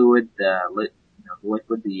 the fluid, the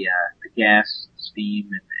liquid, the gas, steam,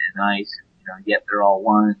 and ice. Yet they're all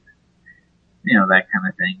one. That kind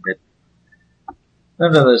of thing. But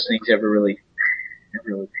none of those things ever really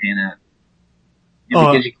pan out.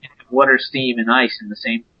 Because you can't have water, steam, and ice in the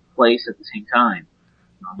same place at the same time.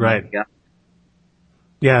 Right.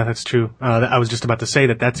 Yeah, that's true. I was just about to say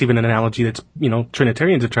that's even an analogy that's,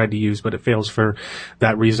 Trinitarians have tried to use, but it fails for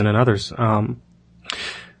that reason and others.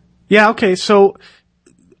 Yeah, okay, so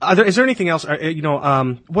is there anything else,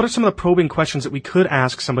 what are some of the probing questions that we could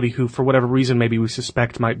ask somebody who, for whatever reason, maybe we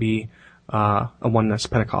suspect might be a oneness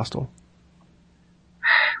Pentecostal?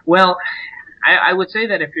 Well, I would say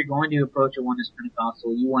that if you're going to approach a oneness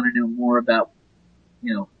Pentecostal, you want to know more about,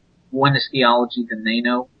 oneness theology than they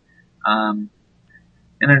know.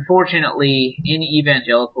 And unfortunately, in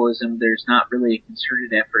evangelicalism, there's not really a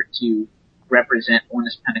concerted effort to represent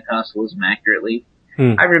oneness Pentecostalism accurately.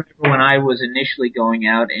 I remember when I was initially going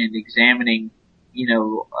out and examining,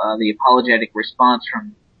 the apologetic response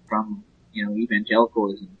from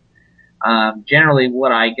evangelicalism. Generally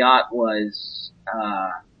what I got was,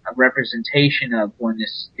 a representation of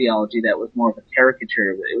oneness theology that was more of a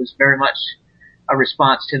caricature. It was very much a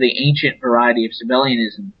response to the ancient variety of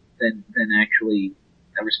Sabellianism than actually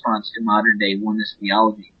a response to modern day oneness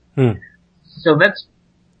theology. So that's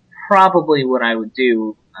probably what I would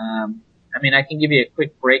do. I can give you a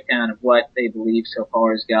quick breakdown of what they believe so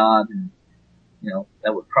far as God, and,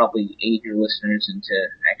 that would probably aid your listeners into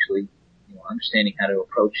actually, understanding how to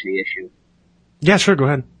approach the issue. Yeah, sure, go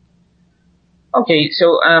ahead. Okay,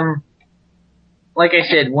 so, like I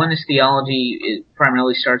said, oneness theology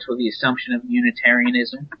primarily starts with the assumption of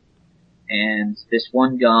Unitarianism. And this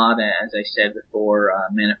one God, as I said before,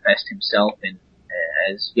 manifests himself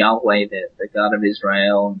as Yahweh, the God of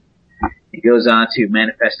Israel. He goes on to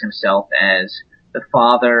manifest himself as the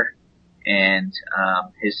Father, and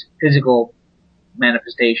his physical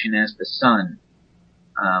manifestation as the Son.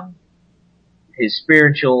 His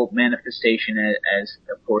spiritual manifestation as,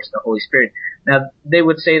 of course, the Holy Spirit. Now, they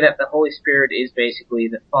would say that the Holy Spirit is basically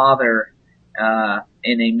the Father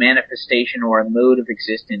in a manifestation or a mode of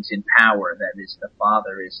existence in power. That is, the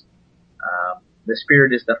Father is, the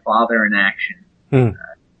Spirit is the Father in action. That's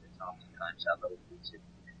oftentimes how they'll use it.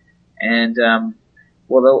 And,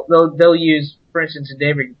 they'll use, for instance, in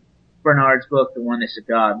David Bernard's book, The Oneness of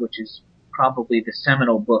God, which is probably the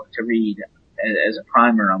seminal book to read as a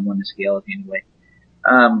primer on oneness theology anyway.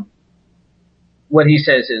 What he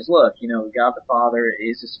says is, look, God the Father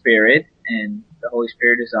is a spirit, and the Holy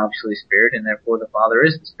Spirit is obviously a spirit, and therefore the Father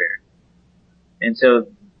is the Spirit. And so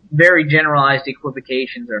very generalized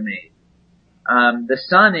equivocations are made. The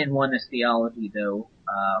Son in oneness theology, though,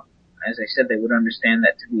 as I said, they would understand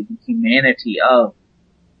that to be the humanity of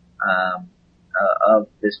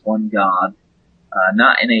this one God,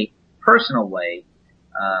 not in a personal way,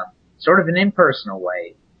 sort of an impersonal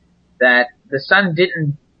way, that the Son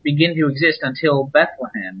didn't begin to exist until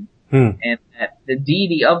Bethlehem, and that the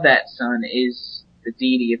deity of that Son is the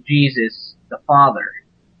deity of Jesus, the Father.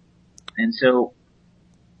 And so,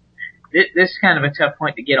 this is kind of a tough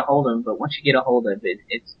point to get a hold of, but once you get a hold of it,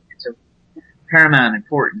 it's of paramount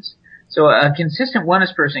importance. So a consistent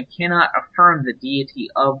oneness person cannot affirm the deity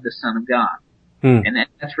of the Son of God. And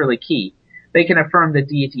that's really key. They can affirm the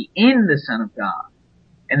deity in the Son of God.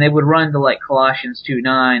 And they would run to like Colossians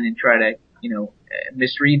 2:9 and try to,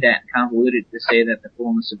 misread that and convolute it to say that the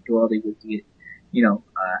fullness of deity was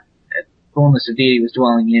fullness of deity was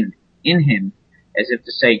dwelling in him, as if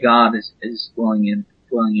to say God is dwelling in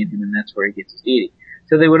him, and that's where he gets his deity.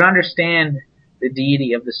 So they would understand the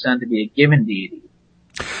deity of the Son to be a given deity.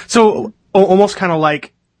 So almost kind of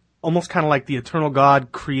like the eternal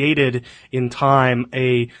God created in time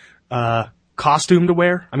a costume to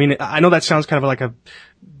wear. I mean, I know that sounds kind of like a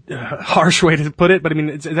harsh way to put it, but I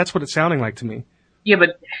mean that's what it's sounding like to me. Yeah,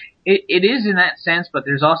 but it is in that sense. But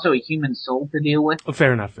there's also a human soul to deal with. Oh,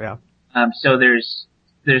 fair enough. Yeah. So there's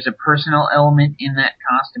a personal element in that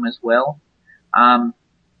costume as well.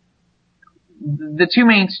 The two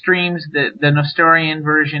main streams, the Nestorian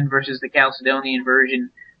version versus the Chalcedonian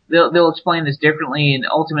version, they'll explain this differently, and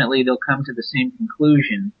ultimately they'll come to the same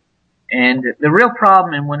conclusion. And the real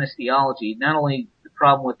problem in oneness theology, not only the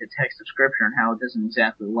problem with the text of Scripture and how it doesn't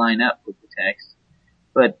exactly line up with the text,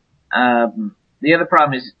 but the other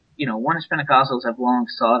problem is, oneness Pentecostals have long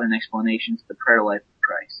sought an explanation to the prayer life of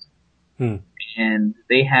Christ. And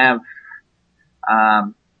they have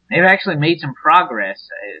they've actually made some progress.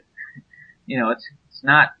 It's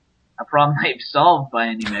not a problem they've solved by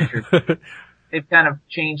any measure. They've kind of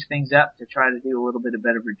changed things up to try to do a little bit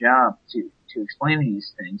better of a job to explain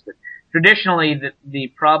these things. But traditionally, the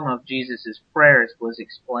problem of Jesus' prayers was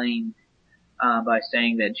explained by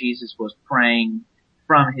saying that Jesus was praying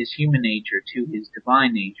from his human nature to his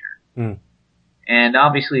divine nature. And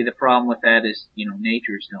obviously the problem with that is,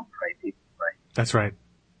 natures don't pray, people pray. That's right.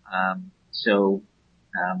 So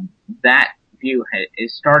that view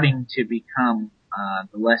is starting to become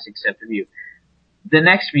the less accepted view. The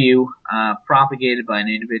next view, propagated by an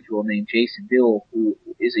individual named Jason Dill, who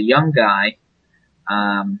is a young guy,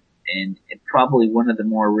 and probably one of the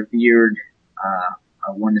more revered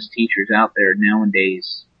oneness teachers out there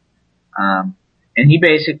nowadays. And he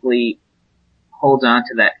basically holds on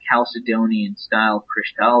to that Chalcedonian style of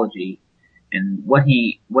Christology. And what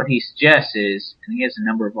he suggests is, and he has a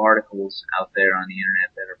number of articles out there on the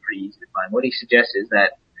internet that are pretty easy to find. What he suggests is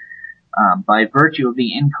that by virtue of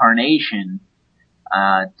the incarnation,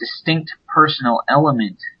 distinct personal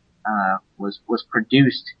element was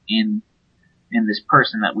produced in this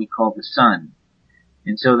person that we call the Son,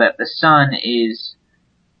 and so that the Son is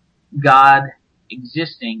God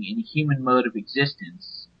existing in a human mode of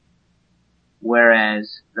existence,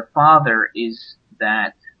 whereas the Father is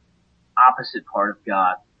that opposite part of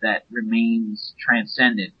God that remains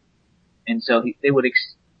transcendent. And so they would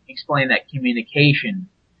explain that communication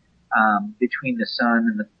between the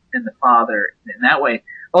Son and the Father in that way.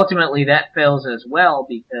 Ultimately, that fails as well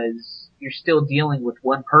because you're still dealing with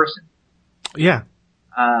one person. Yeah.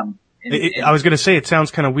 I was going to say, it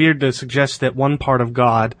sounds kind of weird to suggest that one part of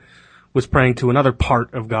God was praying to another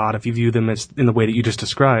part of God if you view them as in the way that you just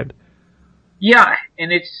described. Yeah,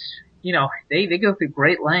 and it's, they go through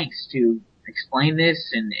great lengths to explain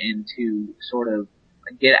this and to sort of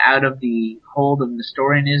get out of the hold of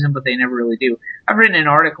Nestorianism, but they never really do. I've written an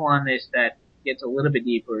article on this that gets a little bit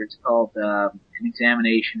deeper. It's called An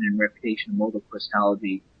Examination and Refutation of Modal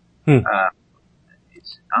Christology.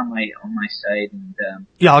 It's on my site, and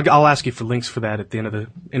yeah, I'll ask you for links for that at the end of the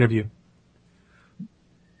interview.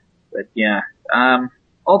 But yeah,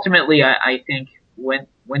 ultimately, I think when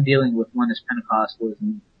dealing with oneness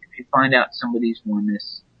Pentecostalism, if you find out somebody's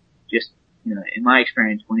oneness, just in my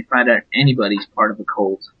experience, when you find out anybody's part of a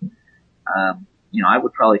cult, I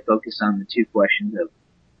would probably focus on the two questions of,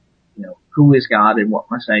 who is God and what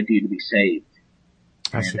must I do to be saved?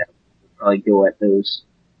 I see. And I would probably go at those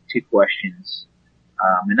two questions,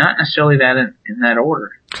 and not necessarily that in that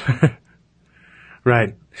order.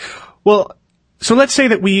 Right. Well, so let's say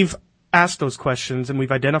that we've asked those questions and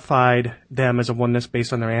we've identified them as a oneness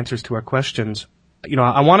based on their answers to our questions.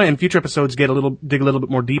 I want to in future episodes dig a little bit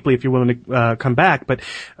more deeply if you're willing to come back. But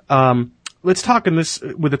let's talk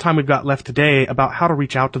with the time we've got left today about how to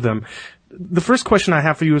reach out to them. The first question I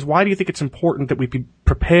have for you is, why do you think it's important that we be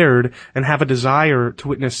prepared and have a desire to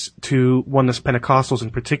witness to Oneness Pentecostals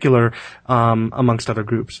in particular, amongst other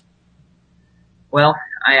groups? Well,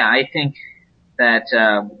 I think that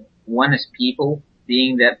Oneness people,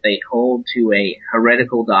 being that they hold to a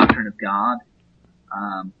heretical doctrine of God,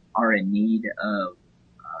 are in need of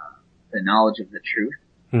the knowledge of the truth.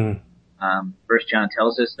 First John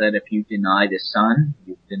tells us that if you deny the Son,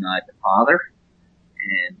 you've denied the Father,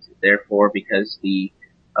 and therefore, because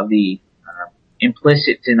of the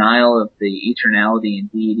implicit denial of the eternality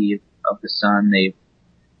and deity of the Son,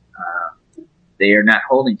 they are not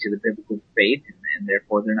holding to the biblical faith, and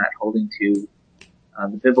therefore they're not holding to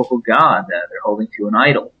the biblical God. They're holding to an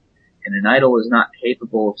idol, and an idol is not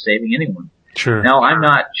capable of saving anyone. Sure. Now, I'm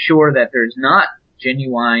not sure that there's not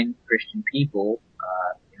genuine Christian people.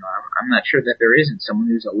 I'm not sure that there isn't someone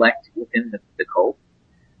who's elect within the cult.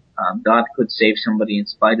 God could save somebody in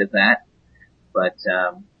spite of that, but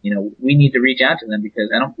we need to reach out to them,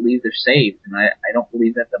 because I don't believe they're saved, and I don't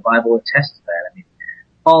believe that the Bible attests to that. I mean,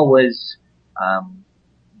 Paul was,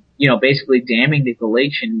 basically damning the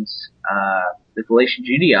Galatian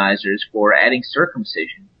Judaizers for adding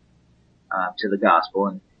circumcision to the gospel,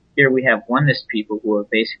 and here we have Oneness people who have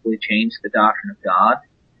basically changed the doctrine of God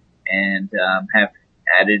and have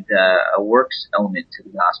added a works element to the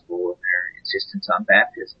gospel with their insistence on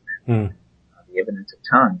baptism and the evidence of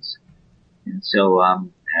tongues. And so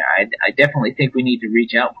I definitely think we need to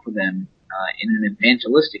reach out for them in an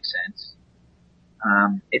evangelistic sense.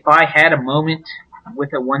 If I had a moment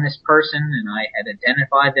with a Oneness person and I had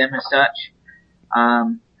identified them as such,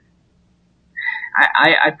 I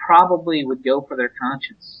probably would go for their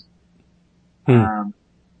conscience.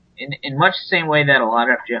 In much the same way that a lot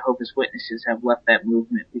of Jehovah's Witnesses have left that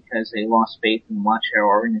movement because they lost faith in Watchtower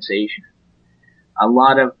organization. A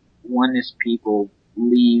lot of Oneness people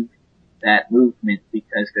leave that movement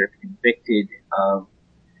because they're convicted of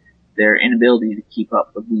their inability to keep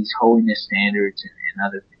up with these holiness standards and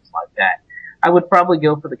other things like that. I would probably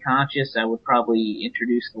go for the conscience. I would probably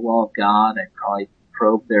introduce the law of God. I'd probably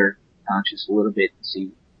probe their conscience a little bit and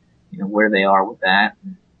see, where they are with that.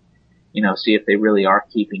 And, see if they really are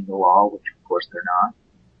keeping the law, which of course they're not,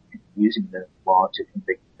 using the law to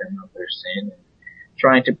convict them of their sin, and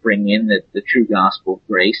trying to bring in the true gospel of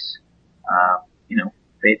grace.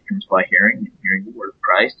 Faith comes by hearing, and hearing the word of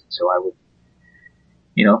Christ. And so I would,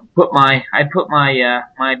 I'd put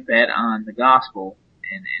my bet on the gospel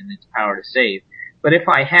and its power to save. But if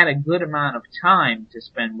I had a good amount of time to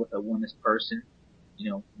spend with a Oneness person,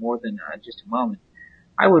 more than just a moment,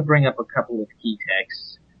 I would bring up a couple of key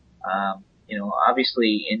texts.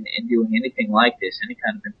 Obviously in doing anything like this, any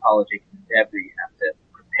kind of apologetic endeavor, you have to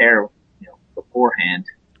prepare, beforehand.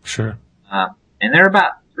 Sure. And there are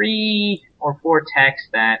about 3 or 4 texts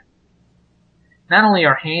that not only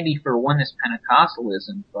are handy for Oneness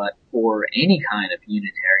Pentecostalism, but for any kind of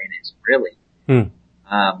Unitarianism, really. An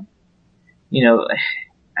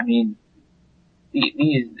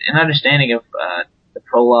understanding of the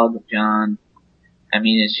prologue of John,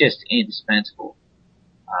 it's just indispensable.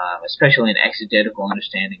 Especially an exegetical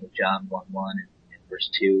understanding of John 1:1 and verse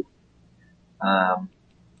 2,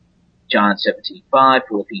 John 17:5,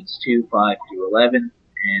 Philippians 2:5 through 11,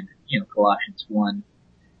 and Colossians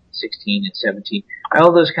 1:16 and 17.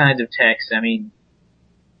 All those kinds of texts,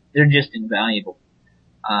 they're just invaluable.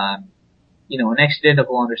 An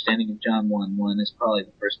exegetical understanding of John 1:1 is probably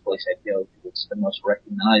the first place I'd go, because it's the most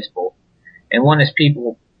recognizable. And Oneness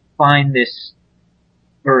people find this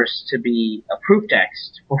verse to be a proof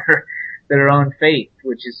text for their own faith,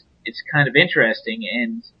 which is, it's kind of interesting.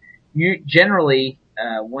 And you generally,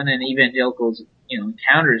 when an evangelical,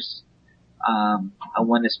 encounters a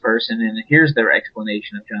Oneness person and hears their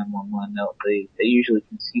explanation of John 1:1, they usually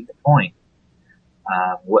concede the point.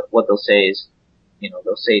 What they'll say is,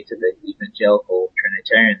 they'll say to the evangelical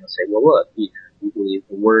Trinitarian, they'll say, well, look, you believe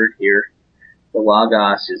the word here, the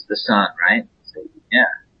Logos, is the Son, right? Say, yeah.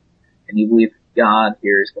 And you believe God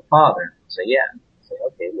here is the Father. Say, yeah. Say,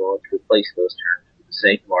 okay, well, let's replace those terms for the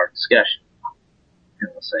sake of our discussion. And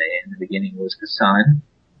we'll say, in the beginning was the Son,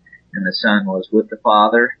 and the Son was with the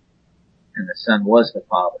Father, and the Son was the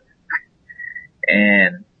Father.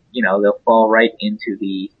 And, they'll fall right into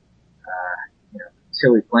the,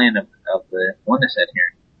 silly plan of the Oneness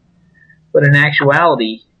adherent. But in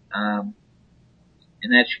actuality, in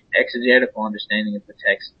that exegetical understanding of the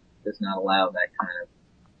text does not allow that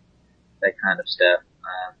kind of stuff.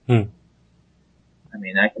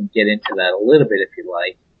 I can get into that a little bit if you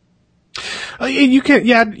like. You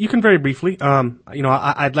can very briefly.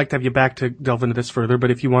 I'd like to have you back to delve into this further, but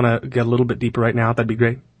if you want to get a little bit deeper right now, that'd be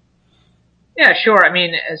great. Yeah, sure.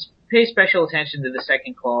 pay special attention to the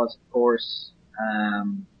second clause, of course. I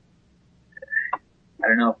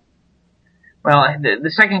don't know. Well,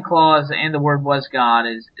 the second clause, and the word was God,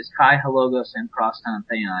 is kai halogos and proston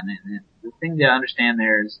theon. And the thing to understand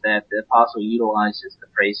there is that the apostle utilizes the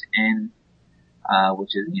phrase en,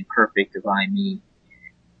 which is the imperfect of I, me,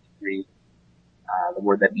 in Greek, the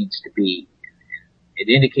word that means to be. It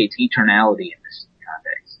indicates eternality in this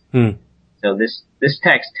context. So this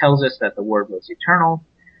text tells us that the word was eternal,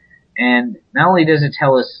 and not only does it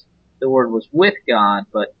tell us the word was with God,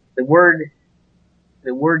 but the word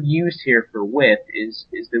used here for with is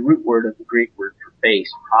the root word of the Greek word for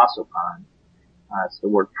face, prosopon. It's the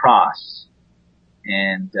word pros.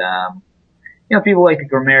 And, people like the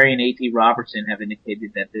grammarian A.T. Robertson have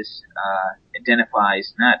indicated that this,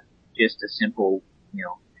 identifies not just a simple,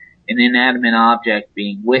 an inanimate object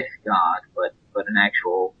being with God, but an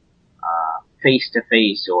actual,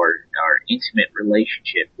 face-to-face or intimate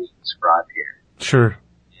relationship being described here. Sure.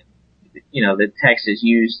 The text is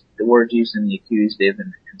used, the word's used in the accusative,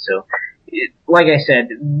 and so, like I said,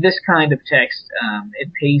 this kind of text,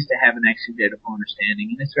 it pays to have an exegetical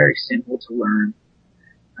understanding, and it's very simple to learn.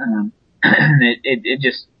 It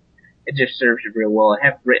just serves you real well. I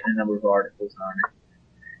have written a number of articles on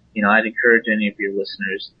it. I'd encourage any of your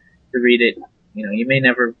listeners to read it. You may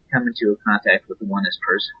never come into contact with the oneness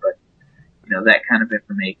person, but, that kind of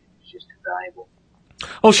information is just invaluable.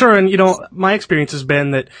 Oh, sure. And, my experience has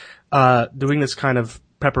been that, doing this kind of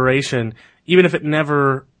preparation, even if it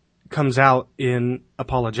never comes out in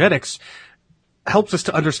apologetics, helps us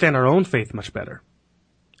to understand our own faith much better.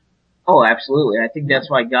 Oh, absolutely. I think that's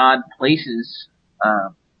why God places,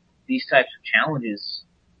 these types of challenges,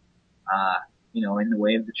 in the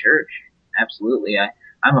way of the church. Absolutely.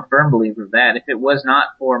 I'm a firm believer of that. If it was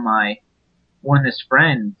not for my oneness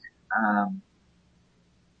friend,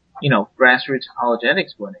 grassroots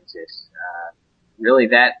apologetics wouldn't exist. Really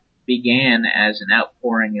that began as an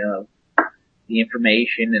outpouring of the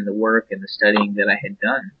information and the work and the studying that I had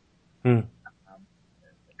done.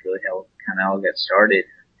 Really how it got started.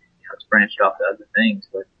 It's branched off to other things,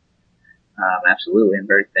 but absolutely, I'm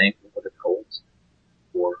very thankful for the Colts,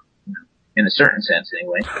 in a certain sense,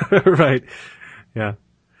 anyway. Right. Yeah.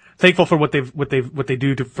 Thankful for what they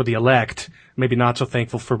do for the elect. Maybe not so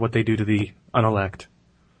thankful for what they do to the unelect.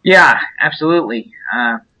 Yeah, absolutely.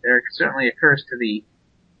 They're certainly a curse to the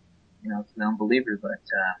unbeliever, but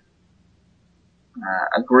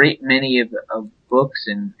a great many of books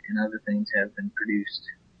and other things have been produced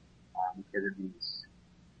because of these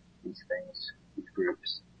things, these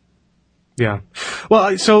groups. Yeah.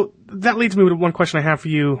 Well, so that leads me to one question I have for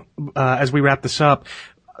you as we wrap this up.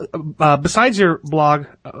 Besides your blog,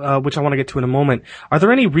 which I want to get to in a moment, are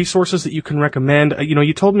there any resources that you can recommend?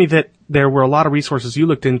 You told me that there were a lot of resources you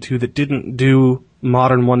looked into that didn't do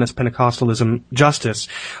modern oneness Pentecostalism justice.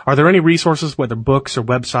 Are there any resources, whether books or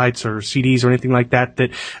websites or CDs or anything like that,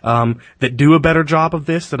 that do a better job of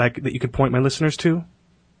this that you could point my listeners to?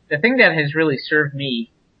 The thing that has really served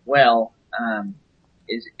me well,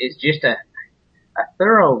 is just a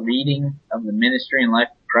thorough reading of the ministry and life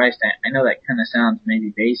of Christ. I know that kind of sounds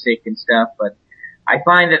maybe basic and stuff, but I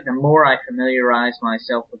find that the more I familiarize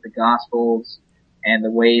myself with the Gospels and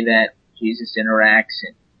the way that Jesus interacts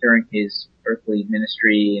during his earthly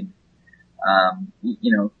ministry and,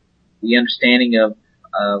 the understanding of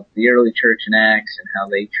the early church in Acts and how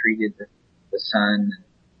they treated the Son,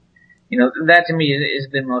 that to me is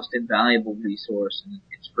the most invaluable resource, and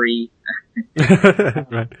it's free.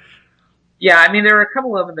 Right. Yeah, there are a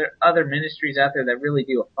couple of other ministries out there that really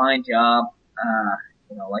do a fine job.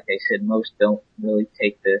 Like I said, most don't really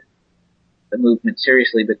take the movement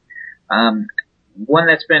seriously, but one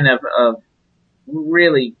that's been of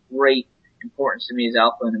really great importance to me is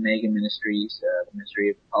Alpha and Omega Ministries, the ministry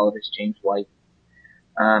of apologist James White.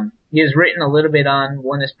 He has written a little bit on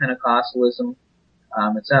oneness Pentecostalism.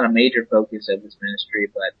 It's not a major focus of his ministry,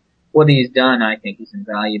 but what he's done, I think, is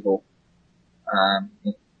invaluable.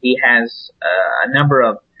 He has a number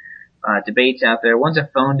of debates out there. One's a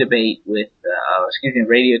phone debate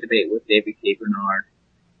radio debate with David K. Bernard,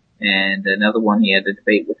 and another one he had a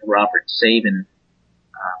debate with Robert Sabin,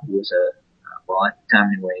 who was at the time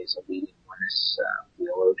anyway, he's a leading oneness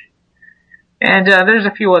theologian. And there's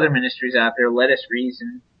a few other ministries out there. Let Us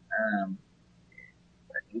Reason. I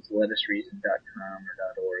think it's letusreason.com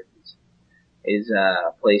or .org is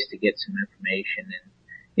a place to get some information. And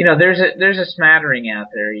there's a smattering out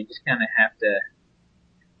there. You just kind of have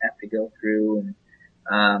to go through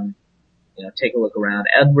and take a look around.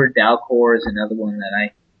 Edward Dalcour is another one that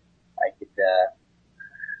I could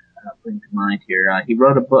bring to mind here. He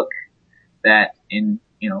wrote a book that in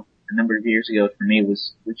a number of years ago for me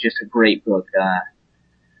was just a great book.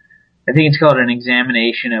 I think it's called An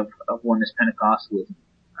Examination of Oneness Pentecostalism.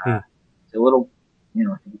 It's a little,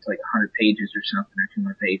 I think it's like 100 pages or something, or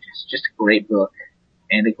 200 pages. Just a great book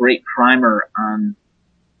and a great primer on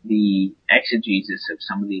the exegesis of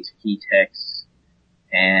some of these key texts.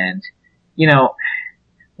 And,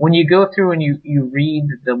 when you go through and you read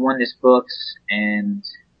the Oneness books and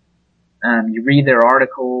you read their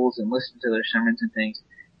articles and listen to their sermons and things,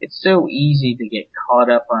 it's so easy to get caught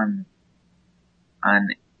up on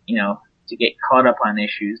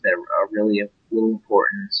issues that are really of little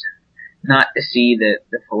importance, and not to see the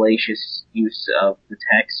fallacious use of the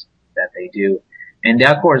text that they do. And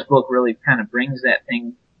Dalcour's book really kind of brings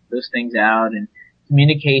those things out and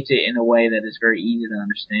communicates it in a way that is very easy to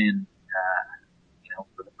understand,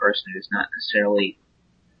 for the person who's not necessarily,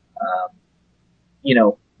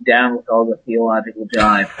 down with all the theological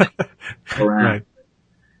jive around. Right.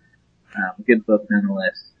 Good book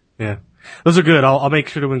nonetheless. Yeah. Those are good. I'll make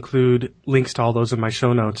sure to include links to all those in my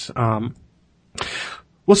show notes. Well,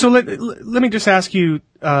 so let me just ask you,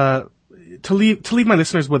 to leave my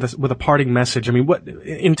listeners with a parting message. I mean,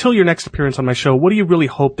 until your next appearance on my show, what do you really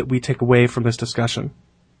hope that we take away from this discussion?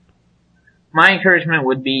 My encouragement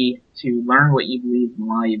would be to learn what you believe and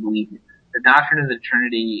why you believe it. The doctrine of the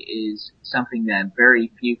Trinity is something that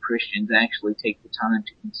very few Christians actually take the time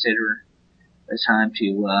to consider, the time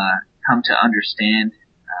to come to understand,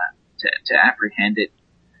 to apprehend it,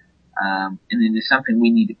 and it is something we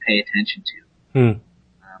need to pay attention to.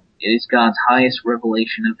 It is God's highest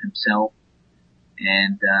revelation of Himself,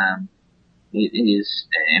 and it is,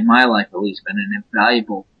 in my life at least, been an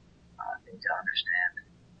invaluable thing to understand.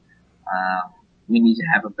 We need to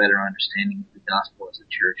have a better understanding of the gospel as a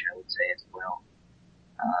church, I would say, as well.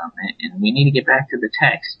 And we need to get back to the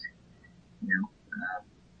text,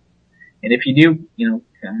 and if you do,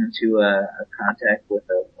 come into a contact with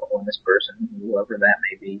a Oneness person, whoever that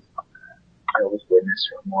may be, Jehovah's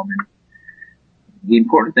Witness or Mormon, the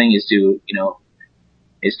important thing is to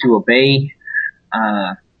obey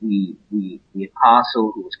the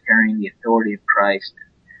apostle who was carrying the authority of Christ.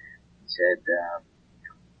 He said,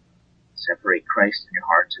 separate Christ in your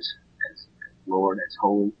hearts as Lord, as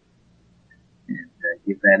whole, and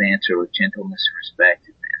give that answer with gentleness and respect.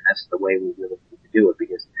 And that's the way we really need to do it,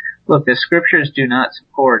 because look, the scriptures do not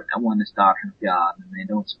support a oneness doctrine of God, and they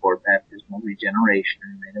don't support baptismal regeneration,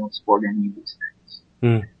 and they don't support any of these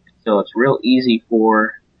things. So it's real easy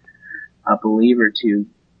for a believer to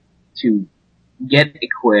get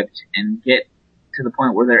equipped and get to the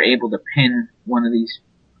point where they're able to pin one of these,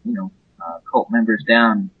 cult members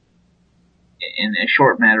down in a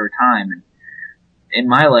short matter of time. And in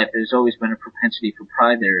my life, there's always been a propensity for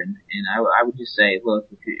pride there, and I would just say, look,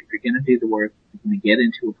 if you're going to do the work, if you're going to get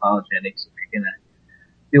into apologetics, if you're going to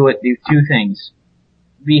do it, do two things: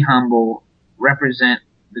 be humble, represent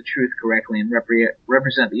the truth correctly, and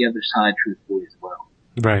represent the other side truthfully as well.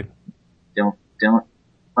 Right. Don't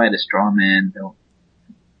fight a straw man. Don't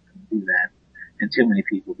do that. And too many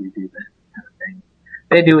people do that kind of thing.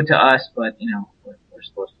 They do it to us, but we're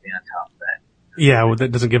supposed to be on top of that. Yeah, well,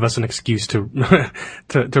 that doesn't give us an excuse to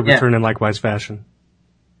return in likewise fashion.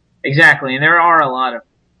 Exactly, and there are a lot of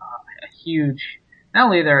not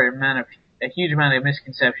only there are a huge amount of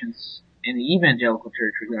misconceptions in the evangelical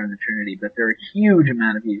church regarding the Trinity, but there are a huge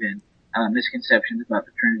amount of misconceptions about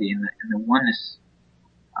the Trinity in the oneness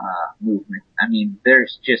movement. I mean,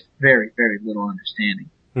 there's just very, very little understanding.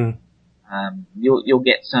 You'll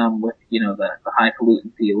get some with the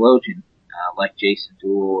highfalutin theologian like Jason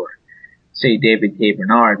Duell or say David K.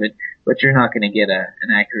 Bernard, but you're not going to get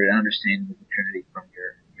an accurate understanding of the Trinity from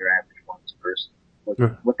your average oneness person.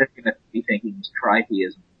 What they're going to be thinking is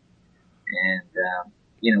tritheism,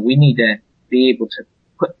 and we need to be able to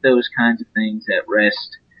put those kinds of things at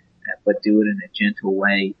rest, but do it in a gentle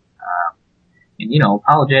way. And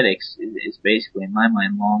apologetics is basically, in my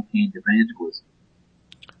mind, longhand evangelism.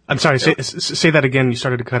 I'm sorry, say that again. You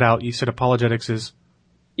started to cut out. You said apologetics is...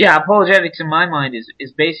 Yeah, apologetics in my mind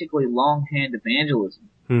is basically longhand evangelism.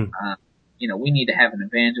 We need to have an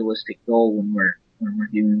evangelistic goal when we're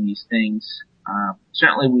doing these things.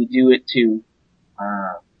 Certainly we do it to,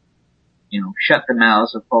 shut the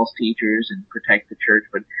mouths of false teachers and protect the church,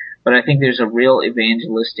 but I think there's a real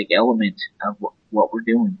evangelistic element of what we're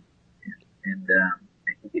doing. And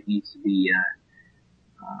I think it needs to be,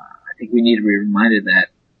 I think we need to be reminded of that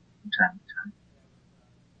from time to time.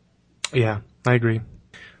 Yeah, I agree.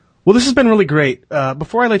 Well, this has been really great.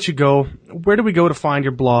 Before I let you go, where do we go to find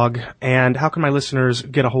your blog, and how can my listeners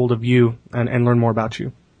get a hold of you and learn more about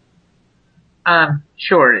you?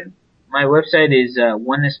 Sure. My website is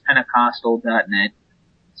onennesspentecostal.net.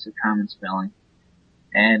 It's a common spelling.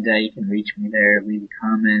 And you can reach me there, leave a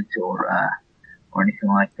comment or anything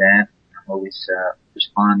like that. I'm always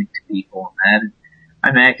responding to people on that. And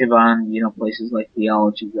I'm active on, places like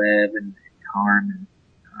Theology Web and Carm and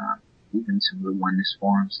even some of the Oneness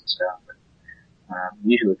forums and stuff. But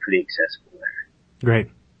usually pretty accessible there. Great.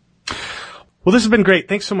 Well, this has been great.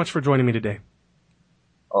 Thanks so much for joining me today.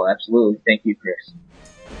 Oh, absolutely. Thank you, Chris.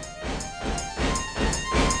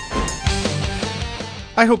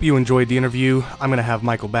 I hope you enjoyed the interview. I'm going to have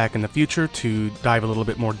Michael back in the future to dive a little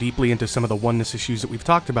bit more deeply into some of the oneness issues that we've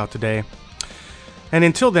talked about today. And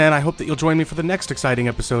until then, I hope that you'll join me for the next exciting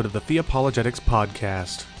episode of the Theapologetics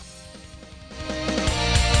Podcast.